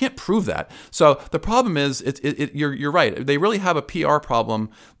to you can't prove that. So the problem is you're right. They really have a PR problem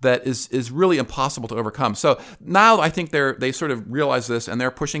that is really impossible to overcome. So now I think they sort of realize this and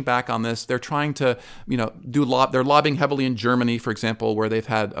they're pushing back on this. They're trying to they're lobbying heavily in Germany, for example, where they've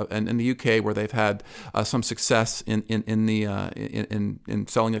had and in the UK where they've had some success in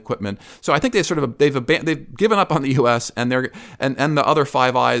selling equipment. So I think they've given up on the U.S. and the other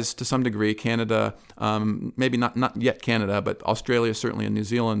Five Eyes to some degree, Canada, maybe not yet Canada, but Australia certainly, and New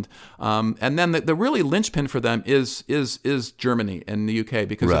Zealand, and then the really linchpin for them is Germany and the UK,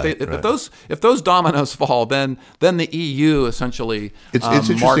 because if those dominoes fall, then the EU essentially it's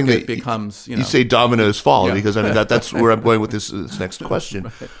interesting market that becomes you say dominoes fall, because I mean that's where I'm going with this next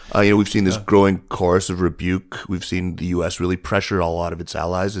question. We've seen this growing chorus of rebuke. We've seen the U.S. really pressure a lot of its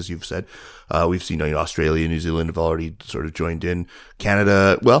allies, as you've said. We've seen Australia and New Zealand have already sort of joined in.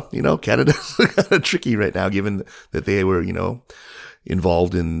 Canada, Canada's kind of tricky right now, given that they were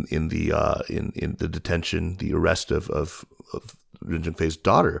involved in the detention, the arrest of Rin Zhengfei's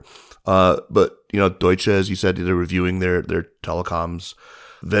daughter. But Deutsche, as you said, they're reviewing their telecoms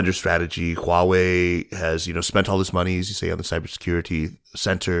vendor strategy. Huawei has spent all this money, as you say, on the cybersecurity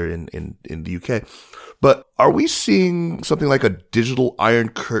center in the UK. But are we seeing something like a digital iron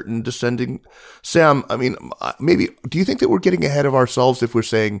curtain descending? Sam, I mean, maybe, do you think that we're getting ahead of ourselves if we're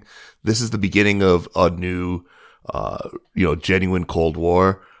saying this is the beginning of a new, genuine Cold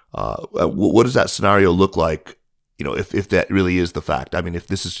War? What does that scenario look like, if that really is the fact? I mean, if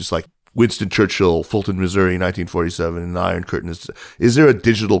this is just like Winston Churchill, Fulton, Missouri, 1947, and the Iron Curtain, is there a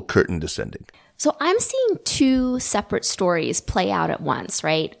digital curtain descending? So I'm seeing two separate stories play out at once,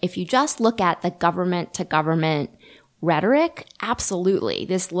 right? If you just look at the government to government rhetoric, absolutely.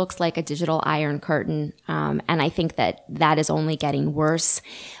 This looks like a digital iron curtain. And I think that is only getting worse.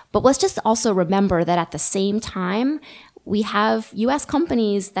 But let's just also remember that at the same time, we have U.S.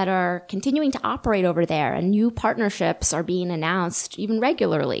 companies that are continuing to operate over there, and new partnerships are being announced even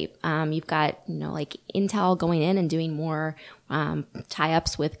regularly. You've got, like Intel going in and doing more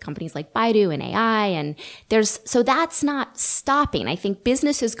tie-ups with companies like Baidu and AI, and so that's not stopping. I think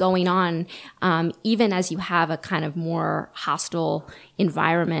business is going on, even as you have a kind of more hostile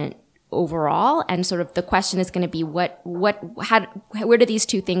environment overall. And sort of the question is going to be where do these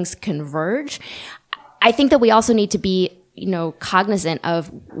two things converge? I think that we also need to be, cognizant of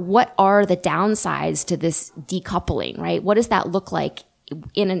what are the downsides to this decoupling, right? What does that look like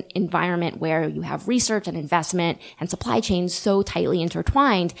in an environment where you have research and investment and supply chains so tightly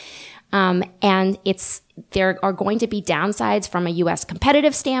intertwined? And there are going to be downsides from a U.S.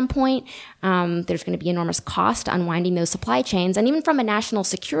 competitive standpoint. There's going to be enormous cost unwinding those supply chains. And even from a national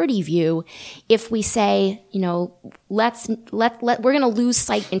security view, if we say, we're going to lose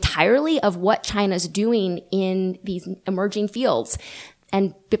sight entirely of what China's doing in these emerging fields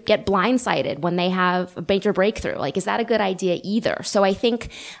and get blindsided when they have a major breakthrough. Like, is that a good idea either? So I think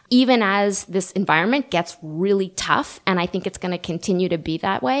even as this environment gets really tough, and I think it's going to continue to be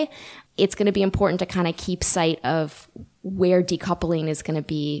that way, it's going to be important to kind of keep sight of where decoupling is going to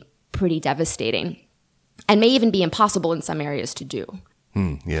be pretty devastating and may even be impossible in some areas to do.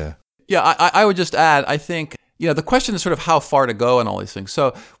 Yeah. Yeah, I would just add, I think, the question is sort of how far to go and all these things.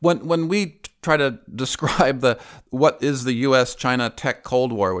 So when we try to describe what is the U.S.-China tech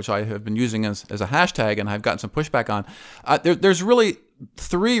Cold War, which I have been using as a hashtag and I've gotten some pushback on, there's really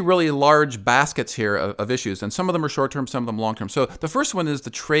three really large baskets here of issues, and some of them are short-term, some of them long-term. So the first one is the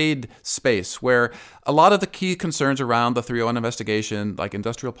trade space, where a lot of the key concerns around the 301 investigation, like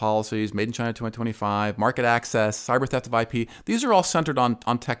industrial policies, Made in China 2025, market access, cyber theft of IP, these are all centered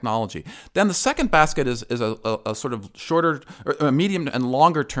on technology. Then the second basket is a sort of shorter, or medium and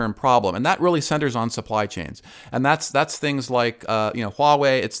longer-term problem, and that really centers on supply chains. And that's things like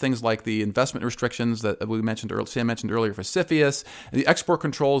Huawei. It's things like the investment restrictions that Sam mentioned earlier for CFIUS, the export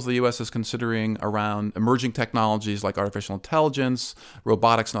controls the U.S. is considering around emerging technologies like artificial intelligence,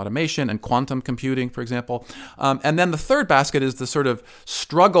 robotics and automation, and quantum computing, for example. And then the third basket is the sort of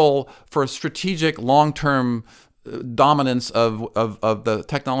struggle for strategic long-term dominance of the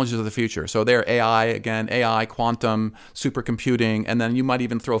technologies of the future. So there, AI, quantum, supercomputing, and then you might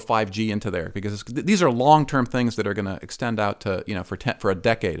even throw 5G into there, because these are long-term things that are going to extend out to for a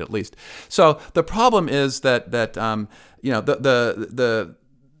decade at least. So the problem is that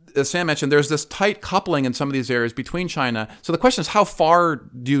as Sam mentioned, there's this tight coupling in some of these areas between China. So the question is, how far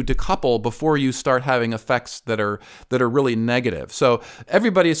do you decouple before you start having effects that are really negative? So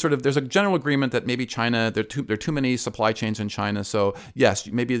everybody is there's a general agreement that maybe China, there are too many supply chains in China. So yes,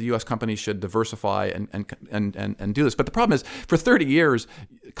 maybe the U.S. companies should diversify and do this. But the problem is, for 30 years,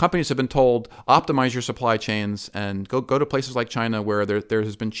 companies have been told, optimize your supply chains and go to places like China where there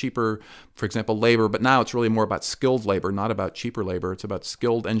has been cheaper, for example, labor. But now it's really more about skilled labor, not about cheaper labor. It's about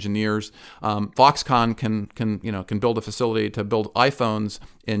skilled engineers. Foxconn can build a facility to build iPhones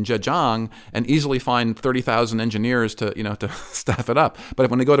in Zhejiang and easily find 30,000 engineers to staff it up. But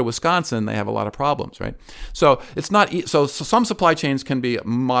when they go to Wisconsin, they have a lot of problems, right? So it's not so some supply chains can be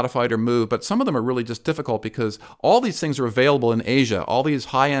modified or moved, but some of them are really just difficult because all these things are available in Asia. All these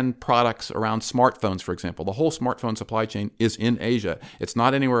high-end products around smartphones, for example, the whole smartphone supply chain is in Asia. It's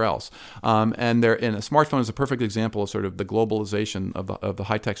not anywhere else. And a smartphone is a perfect example of sort of the globalization of the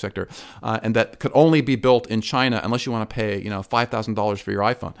high-tech sector, and that could only be built in China unless you want to pay $5,000 for your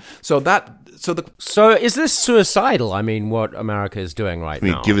iPhone. So is this suicidal? I mean, what America is doing right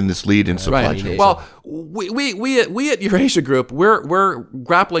now, given this lead in supply chain. Well, we at Eurasia Group, we're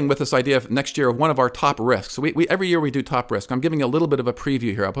grappling with this idea of next year of one of our top risks. So we every year we do top risk. I'm giving a little bit of a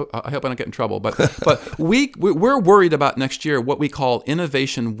preview here. I hope I don't get in trouble, but we're worried about next year what we call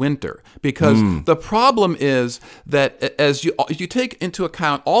innovation winter, because the problem is that as you take into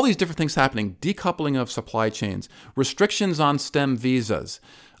account all these different things happening, decoupling of supply chains, restrictions on STEM visas,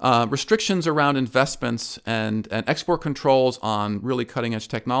 restrictions around investments and export controls on really cutting-edge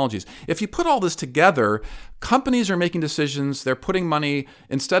technologies. If you put all this together, companies are making decisions. They're putting money,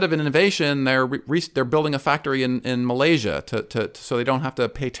 instead of in innovation, they're building a factory in Malaysia so they don't have to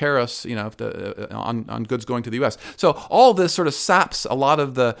pay tariffs, on goods going to the U.S. So all this sort of saps a lot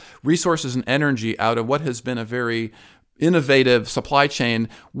of the resources and energy out of what has been a very innovative supply chain,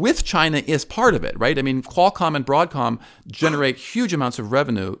 with China is part of it, right? I mean, Qualcomm and Broadcom generate huge amounts of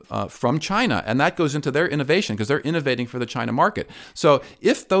revenue from China, and that goes into their innovation because they're innovating for the China market. So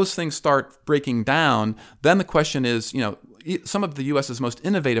if those things start breaking down, then the question is, some of the U.S.'s most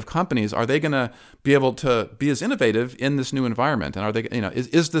innovative companies, are they going to be able to be as innovative in this new environment? And are they,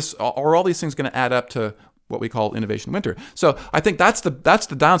 are all these things going to add up to what we call innovation winter? So I think that's the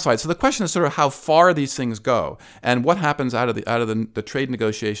downside. So the question is sort of how far these things go and what happens out of the trade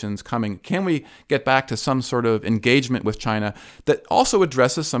negotiations coming. Can we get back to some sort of engagement with China that also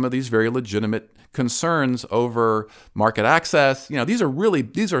addresses some of these very legitimate concerns over market access? These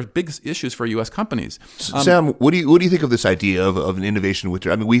are big issues for U.S. companies. Sam, what do you think of this idea of an innovation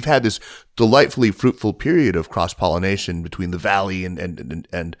winter? I mean, we've had this delightfully fruitful period of cross pollination between the Valley and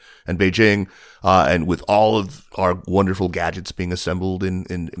Beijing, and with all of our wonderful gadgets being assembled in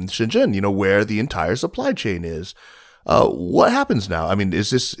Shenzhen, where the entire supply chain is. What happens now? I mean,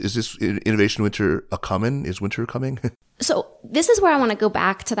 is this innovation winter a-coming? Is winter coming? So this is where I want to go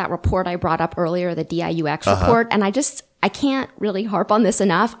back to that report I brought up earlier, the DIUX report. And I can't really harp on this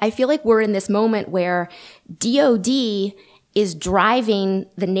enough. I feel like we're in this moment where DOD is driving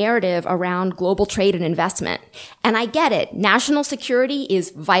the narrative around global trade and investment. And I get it. National security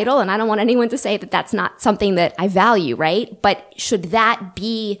is vital. And I don't want anyone to say that that's not something that I value, right? But should that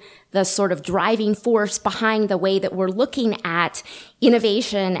be the sort of driving force behind the way that we're looking at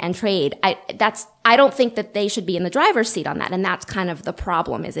innovation and trade? I don't think that they should be in the driver's seat on that. And that's kind of the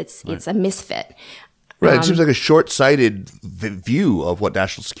problem, is it's a misfit. Right. It seems like a short-sighted view of what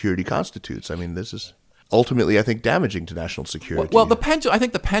national security constitutes. I mean, this is ultimately, I think, damaging to national security. Well, I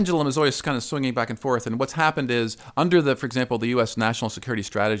think the pendulum is always kind of swinging back and forth. And what's happened is, under for example, the U.S. national security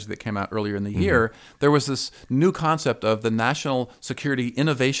strategy that came out earlier in the year, there was this new concept of the national security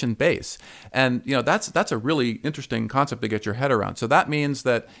innovation base. And, that's a really interesting concept to get your head around. So that means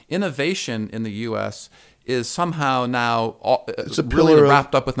that innovation in the U.S. is somehow now really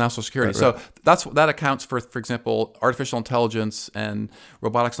wrapped up with national security. Right. So that accounts for example, artificial intelligence and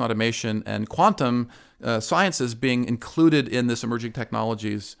robotics and automation and quantum sciences being included in this emerging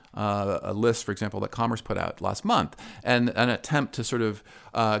technologies a list, for example, that Commerce put out last month, and an attempt to sort of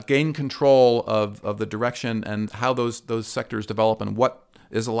gain control of the direction and how those sectors develop and what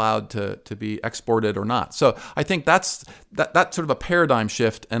is allowed to be exported or not. So I think that's sort of a paradigm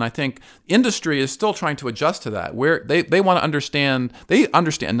shift, and I think industry is still trying to adjust to that, where they want to understand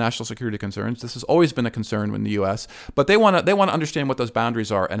national security concerns. This has always been a concern in the U.S., but they want to understand what those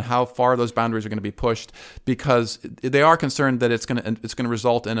boundaries are and how far those boundaries are going to be pushed, because they are concerned that it's going to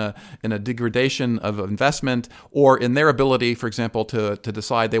result in a degradation of investment, or in their ability, for example, to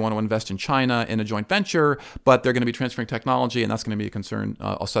decide they want to invest in China in a joint venture, but they're going to be transferring technology, and that's going to be a concern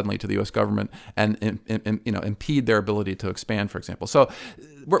suddenly to the U.S. government and impede their ability to expand, for example. So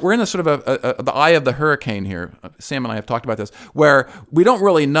we're in a sort of the eye of the hurricane here. Sam and I have talked about this, where we don't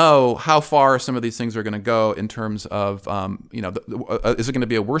really know how far some of these things are going to go in terms of, is it going to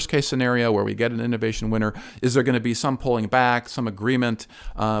be a worst case scenario where we get an innovation winter? Is there going to be some pulling back, some agreement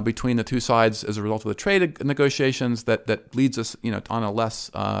between the two sides as a result of the trade negotiations that leads us, on a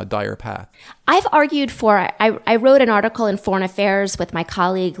less dire path? I've argued I wrote an article in Foreign Affairs with my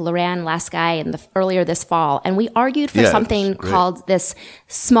colleague Loran Lasky earlier this fall, and we argued for something called this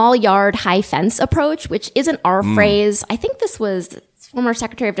small yard, high fence approach, which isn't our phrase. I think this was former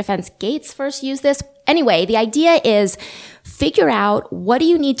Secretary of Defense Gates first used this. Anyway, the idea is figure out what do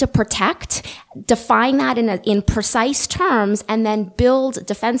you need to protect, define that in precise terms, and then build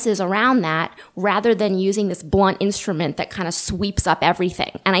defenses around that rather than using this blunt instrument that kind of sweeps up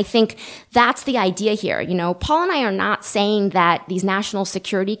everything. And I think that's the idea here. Paul and I are not saying that these national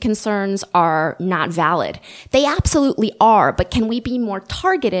security concerns are not valid. They absolutely are, but can we be more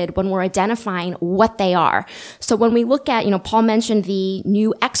targeted when we're identifying what they are? So when we look at, Paul mentioned the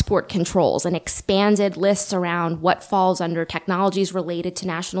new export controls and expanded lists around what falls under technologies related to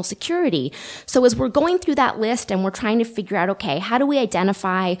national security. So as we're going through that list and we're trying to figure out, okay, how do we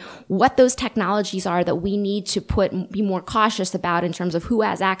identify what those technologies are that we need to be more cautious about in terms of who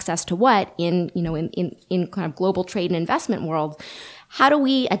has access to what in kind of global trade and investment world? How do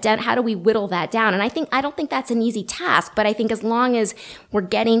we whittle that down? And I don't think that's an easy task, but I think as long as we're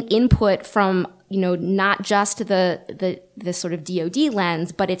getting input from not just the sort of DoD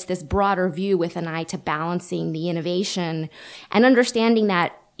lens, but it's this broader view with an eye to balancing the innovation and understanding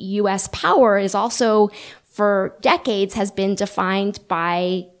that U.S. power is also, for decades, has been defined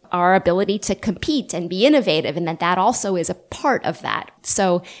by our ability to compete and be innovative, and that also is a part of that.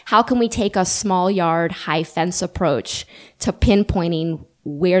 So how can we take a small yard, high fence approach to pinpointing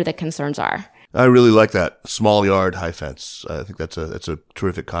where the concerns are? I really like that. Small yard, high fence. I think that's a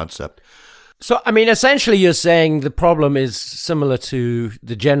terrific concept. So, I mean, essentially you're saying the problem is similar to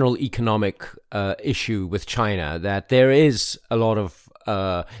the general economic issue with China, that there is a lot of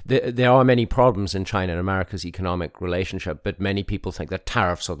there are many problems in China and America's economic relationship, but many people think that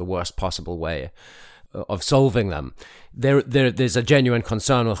tariffs are the worst possible way of solving them. There's a genuine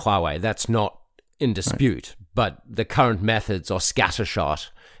concern with Huawei. That's not in dispute, but the current methods are scattershot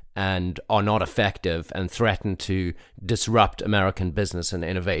and are not effective and threaten to disrupt American business and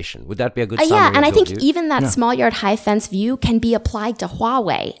innovation. Would that be a good summary? Yeah, and I think view? even that small yard high fence view can be applied to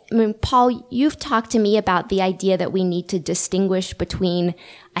Huawei. I mean, Paul, you've talked to me about the idea that we need to distinguish between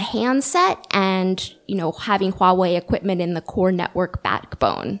a handset and, having Huawei equipment in the core network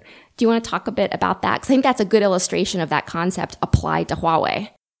backbone. Do you want to talk a bit about that? Because I think that's a good illustration of that concept applied to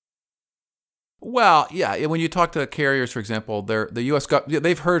Huawei. Well, yeah. When you talk to carriers, for example,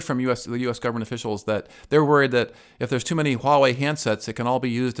 they've heard from the U.S. government officials that they're worried that if there's too many Huawei handsets, it can all be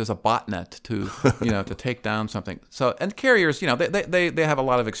used as a botnet to to take down something. So, and carriers, they have a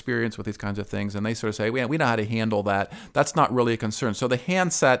lot of experience with these kinds of things, and they sort of say, we know how to handle that. That's not really a concern. So the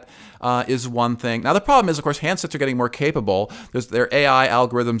handset is one thing. Now the problem is, of course, handsets are getting more capable. There are AI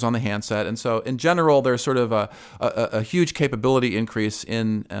algorithms on the handset, and so in general, there's sort of a huge capability increase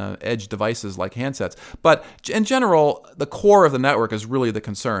in edge devices like handsets. But in general, the core of the network is really the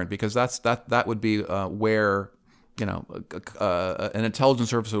concern, because that would be where an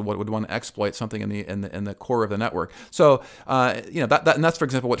intelligence service would want to exploit something in the core of the network. So and that's, for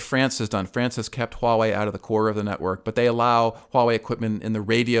example, what France has done. France has kept Huawei out of the core of the network, but they allow Huawei equipment in the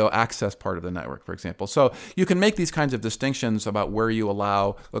radio access part of the network, for example. So you can make these kinds of distinctions about where you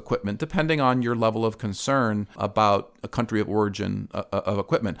allow equipment depending on your level of concern about a country of origin of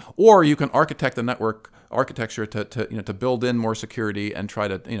equipment, or you can architect the network architecture to build in more security and try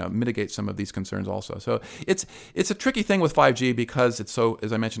to mitigate some of these concerns also. So it's a tricky thing with 5G because it's so,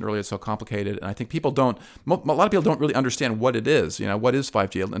 as I mentioned earlier, it's so complicated, and I think a lot of people don't really understand what it is. What is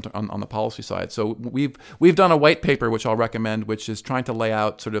 5G on the policy side? So we've done a white paper which I'll recommend, which is trying to lay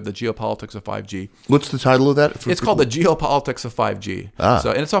out sort of the geopolitics of 5G. What's the title of that? It's called The Geopolitics of 5G.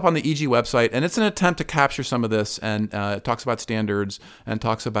 And it's up on the EG website, and it's an attempt to capture some of this, and it talks about standards and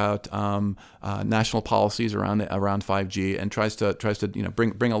talks about national policies around 5G, and tries to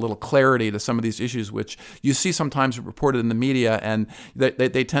bring a little clarity to some of these issues which you see sometimes reported in the media, and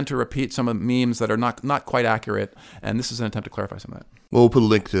they tend to repeat some of the memes that are not quite accurate, and this is an attempt to clarify some of that. Well, we'll put a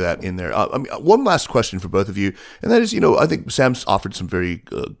link to that in there. One last question for both of you, and that is, I think Sam's offered some very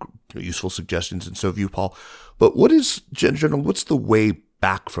useful suggestions, and so have you, Paul. But what is, in general, what's the way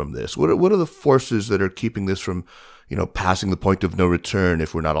back from this? What are the forces that are keeping this from passing the point of no return,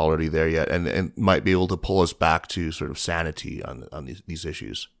 if we're not already there yet, and might be able to pull us back to sort of sanity on these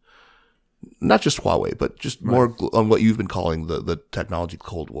issues? Not just Huawei, but just more on what you've been calling the technology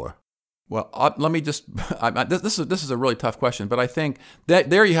Cold War. Well, let me just. This is a really tough question, but I think that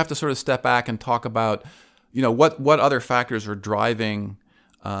there you have to sort of step back and talk about, what other factors are driving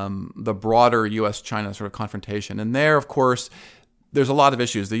the broader U.S.-China sort of confrontation, and there, of course, there's a lot of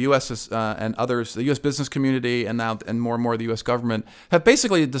issues. The U.S. And others, the U.S. business community, and more the U.S. government have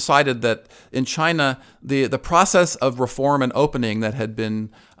basically decided that in China, the process of reform and opening that had been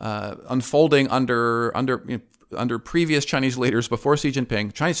unfolding under previous Chinese leaders before Xi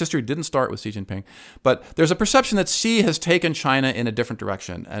Jinping. Chinese history didn't start with Xi Jinping, but there's a perception that Xi has taken China in a different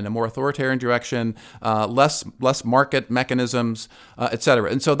direction, and a more authoritarian direction, less market mechanisms, et cetera.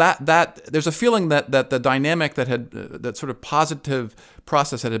 And so that there's a feeling that the dynamic that sort of positive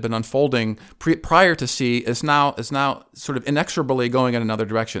process that had been unfolding prior to Xi is now sort of inexorably going in another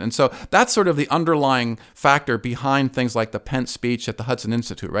direction. And so that's sort of the underlying factor behind things like the Pence speech at the Hudson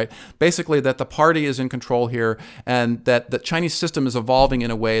Institute, right? Basically that the party is in control here, and that the Chinese system is evolving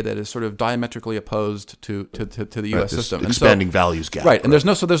in a way that is sort of diametrically opposed to the U.S. system. Expanding values gap. Right, and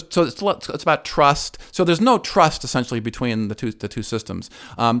so it's about trust. So there's no trust essentially between the two systems.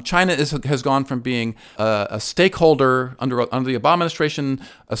 China has gone from being a stakeholder under the Obama administration,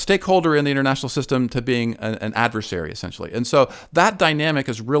 a stakeholder in the international system, to being an adversary essentially. And so that dynamic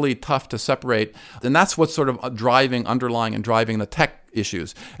is really tough to separate, and that's what's sort of underlying and driving the tech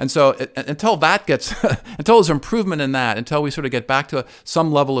issues. And so until there's improvement in that, until we sort of get back to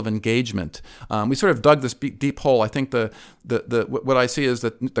some level of engagement, we sort of dug this deep hole. I think what I see is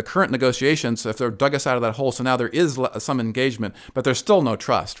that the current negotiations, if they're dug us out of that hole, so now there is some engagement, but there's still no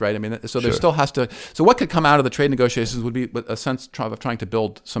trust, right? I mean, so there still has to. So what could come out of the trade negotiations would be a sense of trying to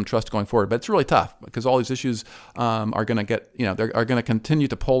build some trust going forward. But it's really tough because all these issues are going to are going to continue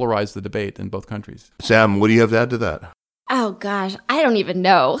to polarize the debate in both countries. Sam, what do you have to add to that? Oh, gosh, I don't even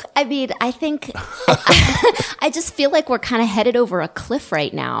know. I mean, I think I just feel like we're kind of headed over a cliff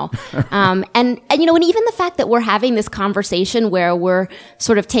right now. And even the fact that we're having this conversation where we're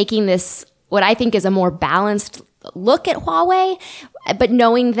sort of taking this, what I think is a more balanced look at Huawei, but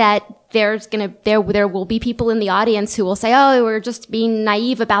knowing that there will be people in the audience who will say, oh, we're just being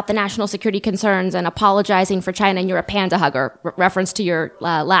naive about the national security concerns and apologizing for China, and you're a panda hugger, reference to your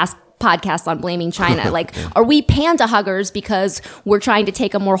last podcast on blaming China. Like, are we panda huggers because we're trying to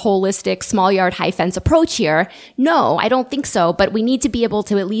take a more holistic, small yard, high fence approach here? No, I don't think so. But we need to be able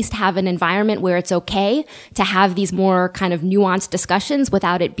to at least have an environment where it's okay to have these more kind of nuanced discussions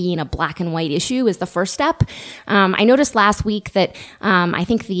without it being a black and white issue is the first step. I noticed last week that I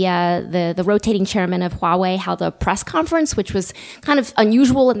think the rotating chairman of Huawei held a press conference, which was kind of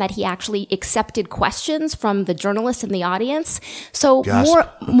unusual in that he actually accepted questions from the journalists in the audience. So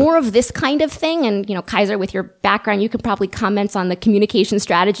more of this kind of thing. And, Kaiser, with your background, you can probably comment on the communication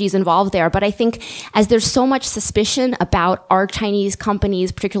strategies involved there. But I think as there's so much suspicion about our Chinese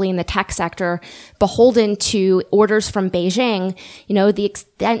companies, particularly in the tech sector, beholden to orders from Beijing, the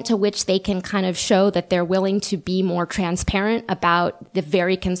extent to which they can kind of show that they're willing to be more transparent about the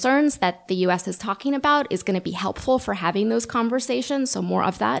very concerns that the U.S. is talking about is going to be helpful for having those conversations. So more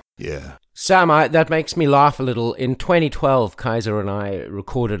of that. Yeah. Sam, that makes me laugh a little. In 2012, Kaiser and I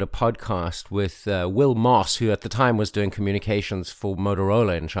recorded a podcast with Will Moss, who at the time was doing communications for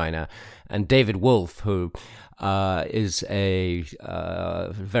Motorola in China, and David Wolf, who is a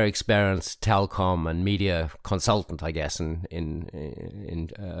very experienced telecom and media consultant, I guess, now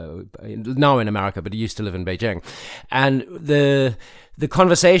in America, but he used to live in Beijing. And the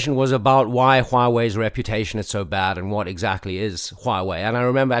conversation was about why Huawei's reputation is so bad and what exactly is Huawei. And I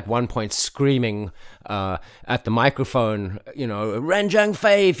remember at one point screaming at the microphone, Ren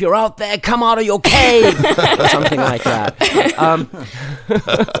Zhengfei, if you're out there, come out of your cave, or something like that.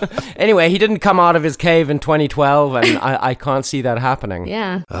 Anyway, he didn't come out of his cave in 2012, and I can't see that happening.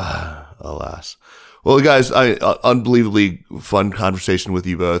 Yeah. Alas. Well, guys, unbelievably fun conversation with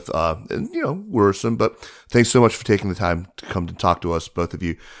you both, and worrisome, but thanks so much for taking the time to come to talk to us, both of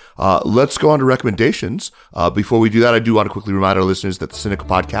you. Let's go on to recommendations. Before we do that, I do want to quickly remind our listeners that the Sinica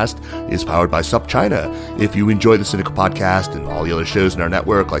Podcast is powered by SupChina. If you enjoy the Sinica Podcast and all the other shows in our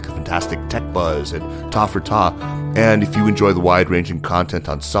network, like the fantastic Tech Buzz and Ta for Ta, and if you enjoy the wide-ranging content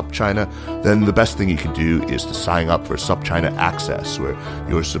on SupChina, then the best thing you can do is to sign up for SupChina Access, where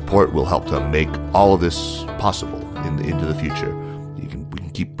your support will help to make all of this possible into the future. We can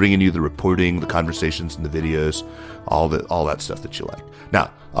keep bringing you the reporting, the conversations, and the videos, all that stuff that you like. Now,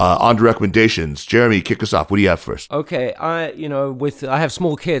 on to recommendations. Jeremy, kick us off. What do you have first? Okay, I have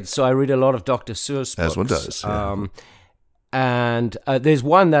small kids, so I read a lot of Dr. Seuss books. As one does. Yeah. And there's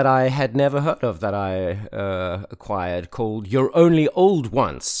one that I had never heard of that I acquired called You're Only Old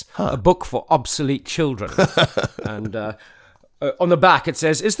Once, a book for obsolete children. And on the back it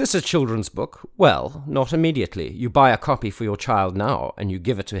says, is this a children's book? Well, not immediately. You buy a copy for your child now and you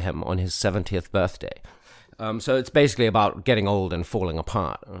give it to him on his 70th birthday. So it's basically about getting old and falling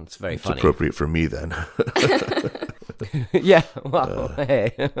apart. It's very funny. It's appropriate for me then. Yeah, well,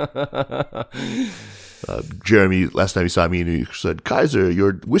 hey. Jeremy, last time you saw me, you said, Kaiser,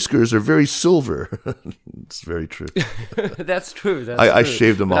 your whiskers are very silver. It's very true. That's true. I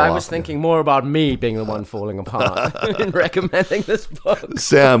shaved them all off. I was thinking more about me being the one falling apart in recommending this book.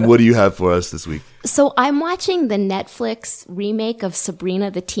 Sam, what do you have for us this week? So I'm watching the Netflix remake of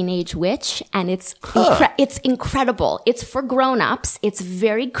Sabrina the Teenage Witch, and it's incredible. It's for grown-ups. It's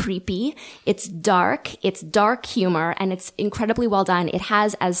very creepy. It's dark humor, and it's incredibly well done. It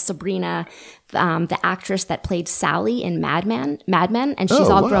has as Sabrina the actress that played Sally in Mad Men, and she's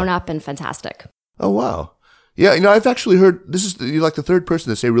all grown up and fantastic. Oh, wow. Yeah, I've actually heard, you're like the third person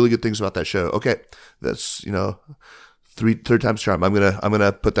to say really good things about that show. Okay, that's, third time's charm. I'm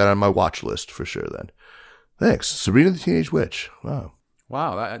gonna put that on my watch list for sure then. Thanks. Sabrina the Teenage Witch. Wow.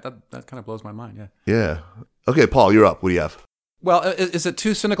 Wow, that kind of blows my mind, yeah. Yeah. Okay, Paul, you're up. What do you have? Well, is it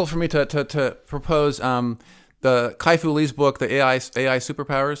too cynical for me to propose the Kai-Fu Lee's book, the AI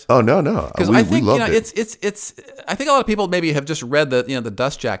Superpowers? Oh no, because I think it's. I think a lot of people maybe have just read the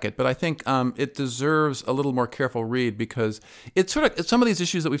Dust Jacket, but I think it deserves a little more careful read because it's some of these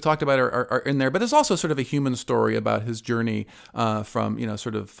issues that we've talked about are in there, but there's also sort of a human story about his journey from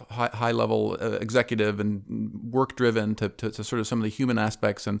sort of high level executive and work driven to sort of some of the human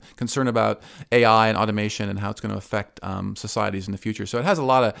aspects and concern about AI and automation and how it's going to affect societies in the future. So it has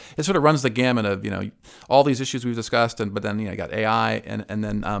it sort of runs the gamut of all these issues we've discussed, but then you got AI and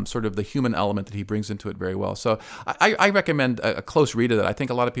then sort of the human element that he brings into it very well. So I recommend a close read of that. I think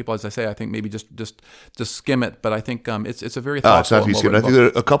a lot of people, as I say, I think maybe just skim it, but I think it's a very thoughtful. It's not skim. I think there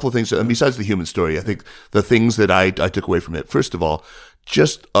are a couple of things, and besides the human story, I think the things that I took away from it. First of all,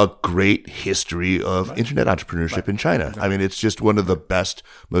 just a great history of internet entrepreneurship in China. I mean, it's just one of the best,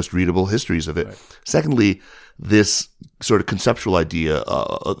 most readable histories of it. Secondly, this sort of conceptual idea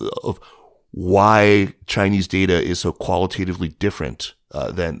of why Chinese data is so qualitatively different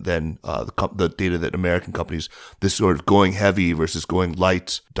than the data that American companies, this sort of going heavy versus going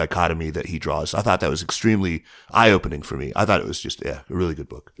light dichotomy that he draws. I thought that was extremely eye-opening for me. I thought it was just a really good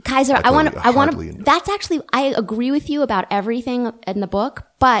book. Kaiser, I want to. That's actually, I agree with you about everything in the book,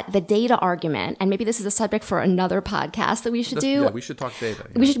 but the data argument, and maybe this is a subject for another podcast that we should do. Yeah, we should talk data.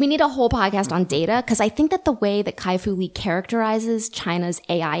 Yeah. We need a whole podcast on data, because I think that the way that Kai-Fu Lee characterizes China's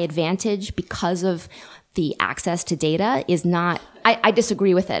AI advantage because of the access to data is not. I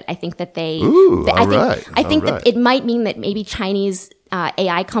disagree with it. I think that I think that it might mean that maybe Chinese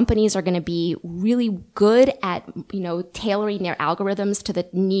AI companies are going to be really good at, tailoring their algorithms to the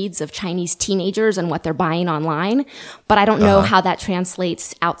needs of Chinese teenagers and what they're buying online. But I don't know how that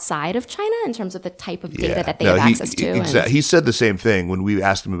translates outside of China in terms of the type of data that they have access to. Exactly. He said the same thing when we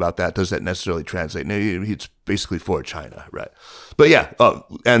asked him about that. Does that necessarily translate? No, it's basically for China, right? But yeah,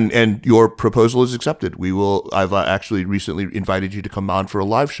 and your proposal is accepted. I've actually recently invited you to come on for a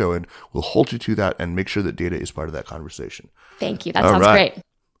live show, and we'll hold you to that and make sure that data is part of that conversation. Thank you. That sounds great.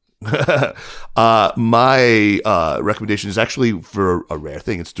 My recommendation is actually for a rare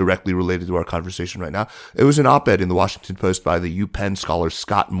thing. It's directly related to our conversation right now. It was an op-ed in the Washington Post by the UPenn scholar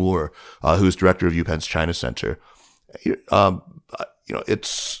Scott Moore, who is director of UPenn's China Center.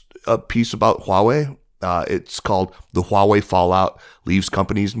 It's a piece about Huawei. It's called "The Huawei Fallout Leaves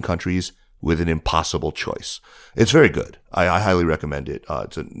Companies and Countries with an Impossible Choice." It's very good. I highly recommend it.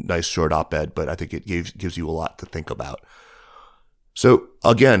 It's a nice short op-ed, but I think it gives you a lot to think about. So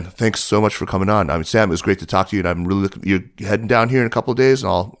again, thanks so much for coming on. I mean, Sam, it was great to talk to you, and I'm really you're heading down here in a couple of days,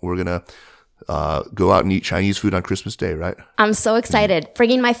 and we're gonna go out and eat Chinese food on Christmas Day, right? I'm so excited.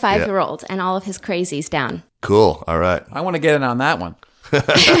 Bringing my 5-year-old and all of his crazies down. Cool. All right. I want to get in on that one.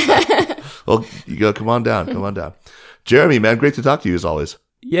 Well, you go. Come on down. Come on down. Jeremy, man, great to talk to you as always.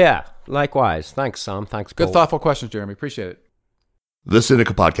 Yeah, likewise. Thanks, Sam. Thanks, Paul. Good, thoughtful questions, Jeremy. Appreciate it. The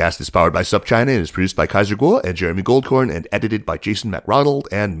Sinica Podcast is powered by SupChina and is produced by Kaiser Kuo and Jeremy Goldkorn and edited by Jason McRonald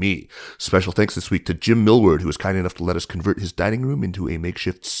and me. Special thanks this week to Jim Millward, who was kind enough to let us convert his dining room into a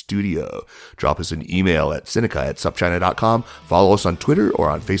makeshift studio. Drop us an email at Sinica@supchina.com. Follow us on Twitter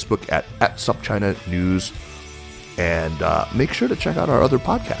or on Facebook at SupChina News. And make sure to check out our other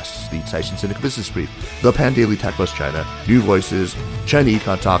podcasts, the Caixin Sinica Business Brief, the Pan Daily Tech Plus China, New Voices, China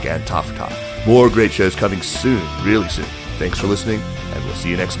Econ Talk, and Top for Top. More great shows coming soon, really soon. Thanks for listening, and we'll see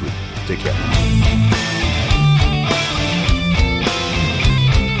you next week. Take care.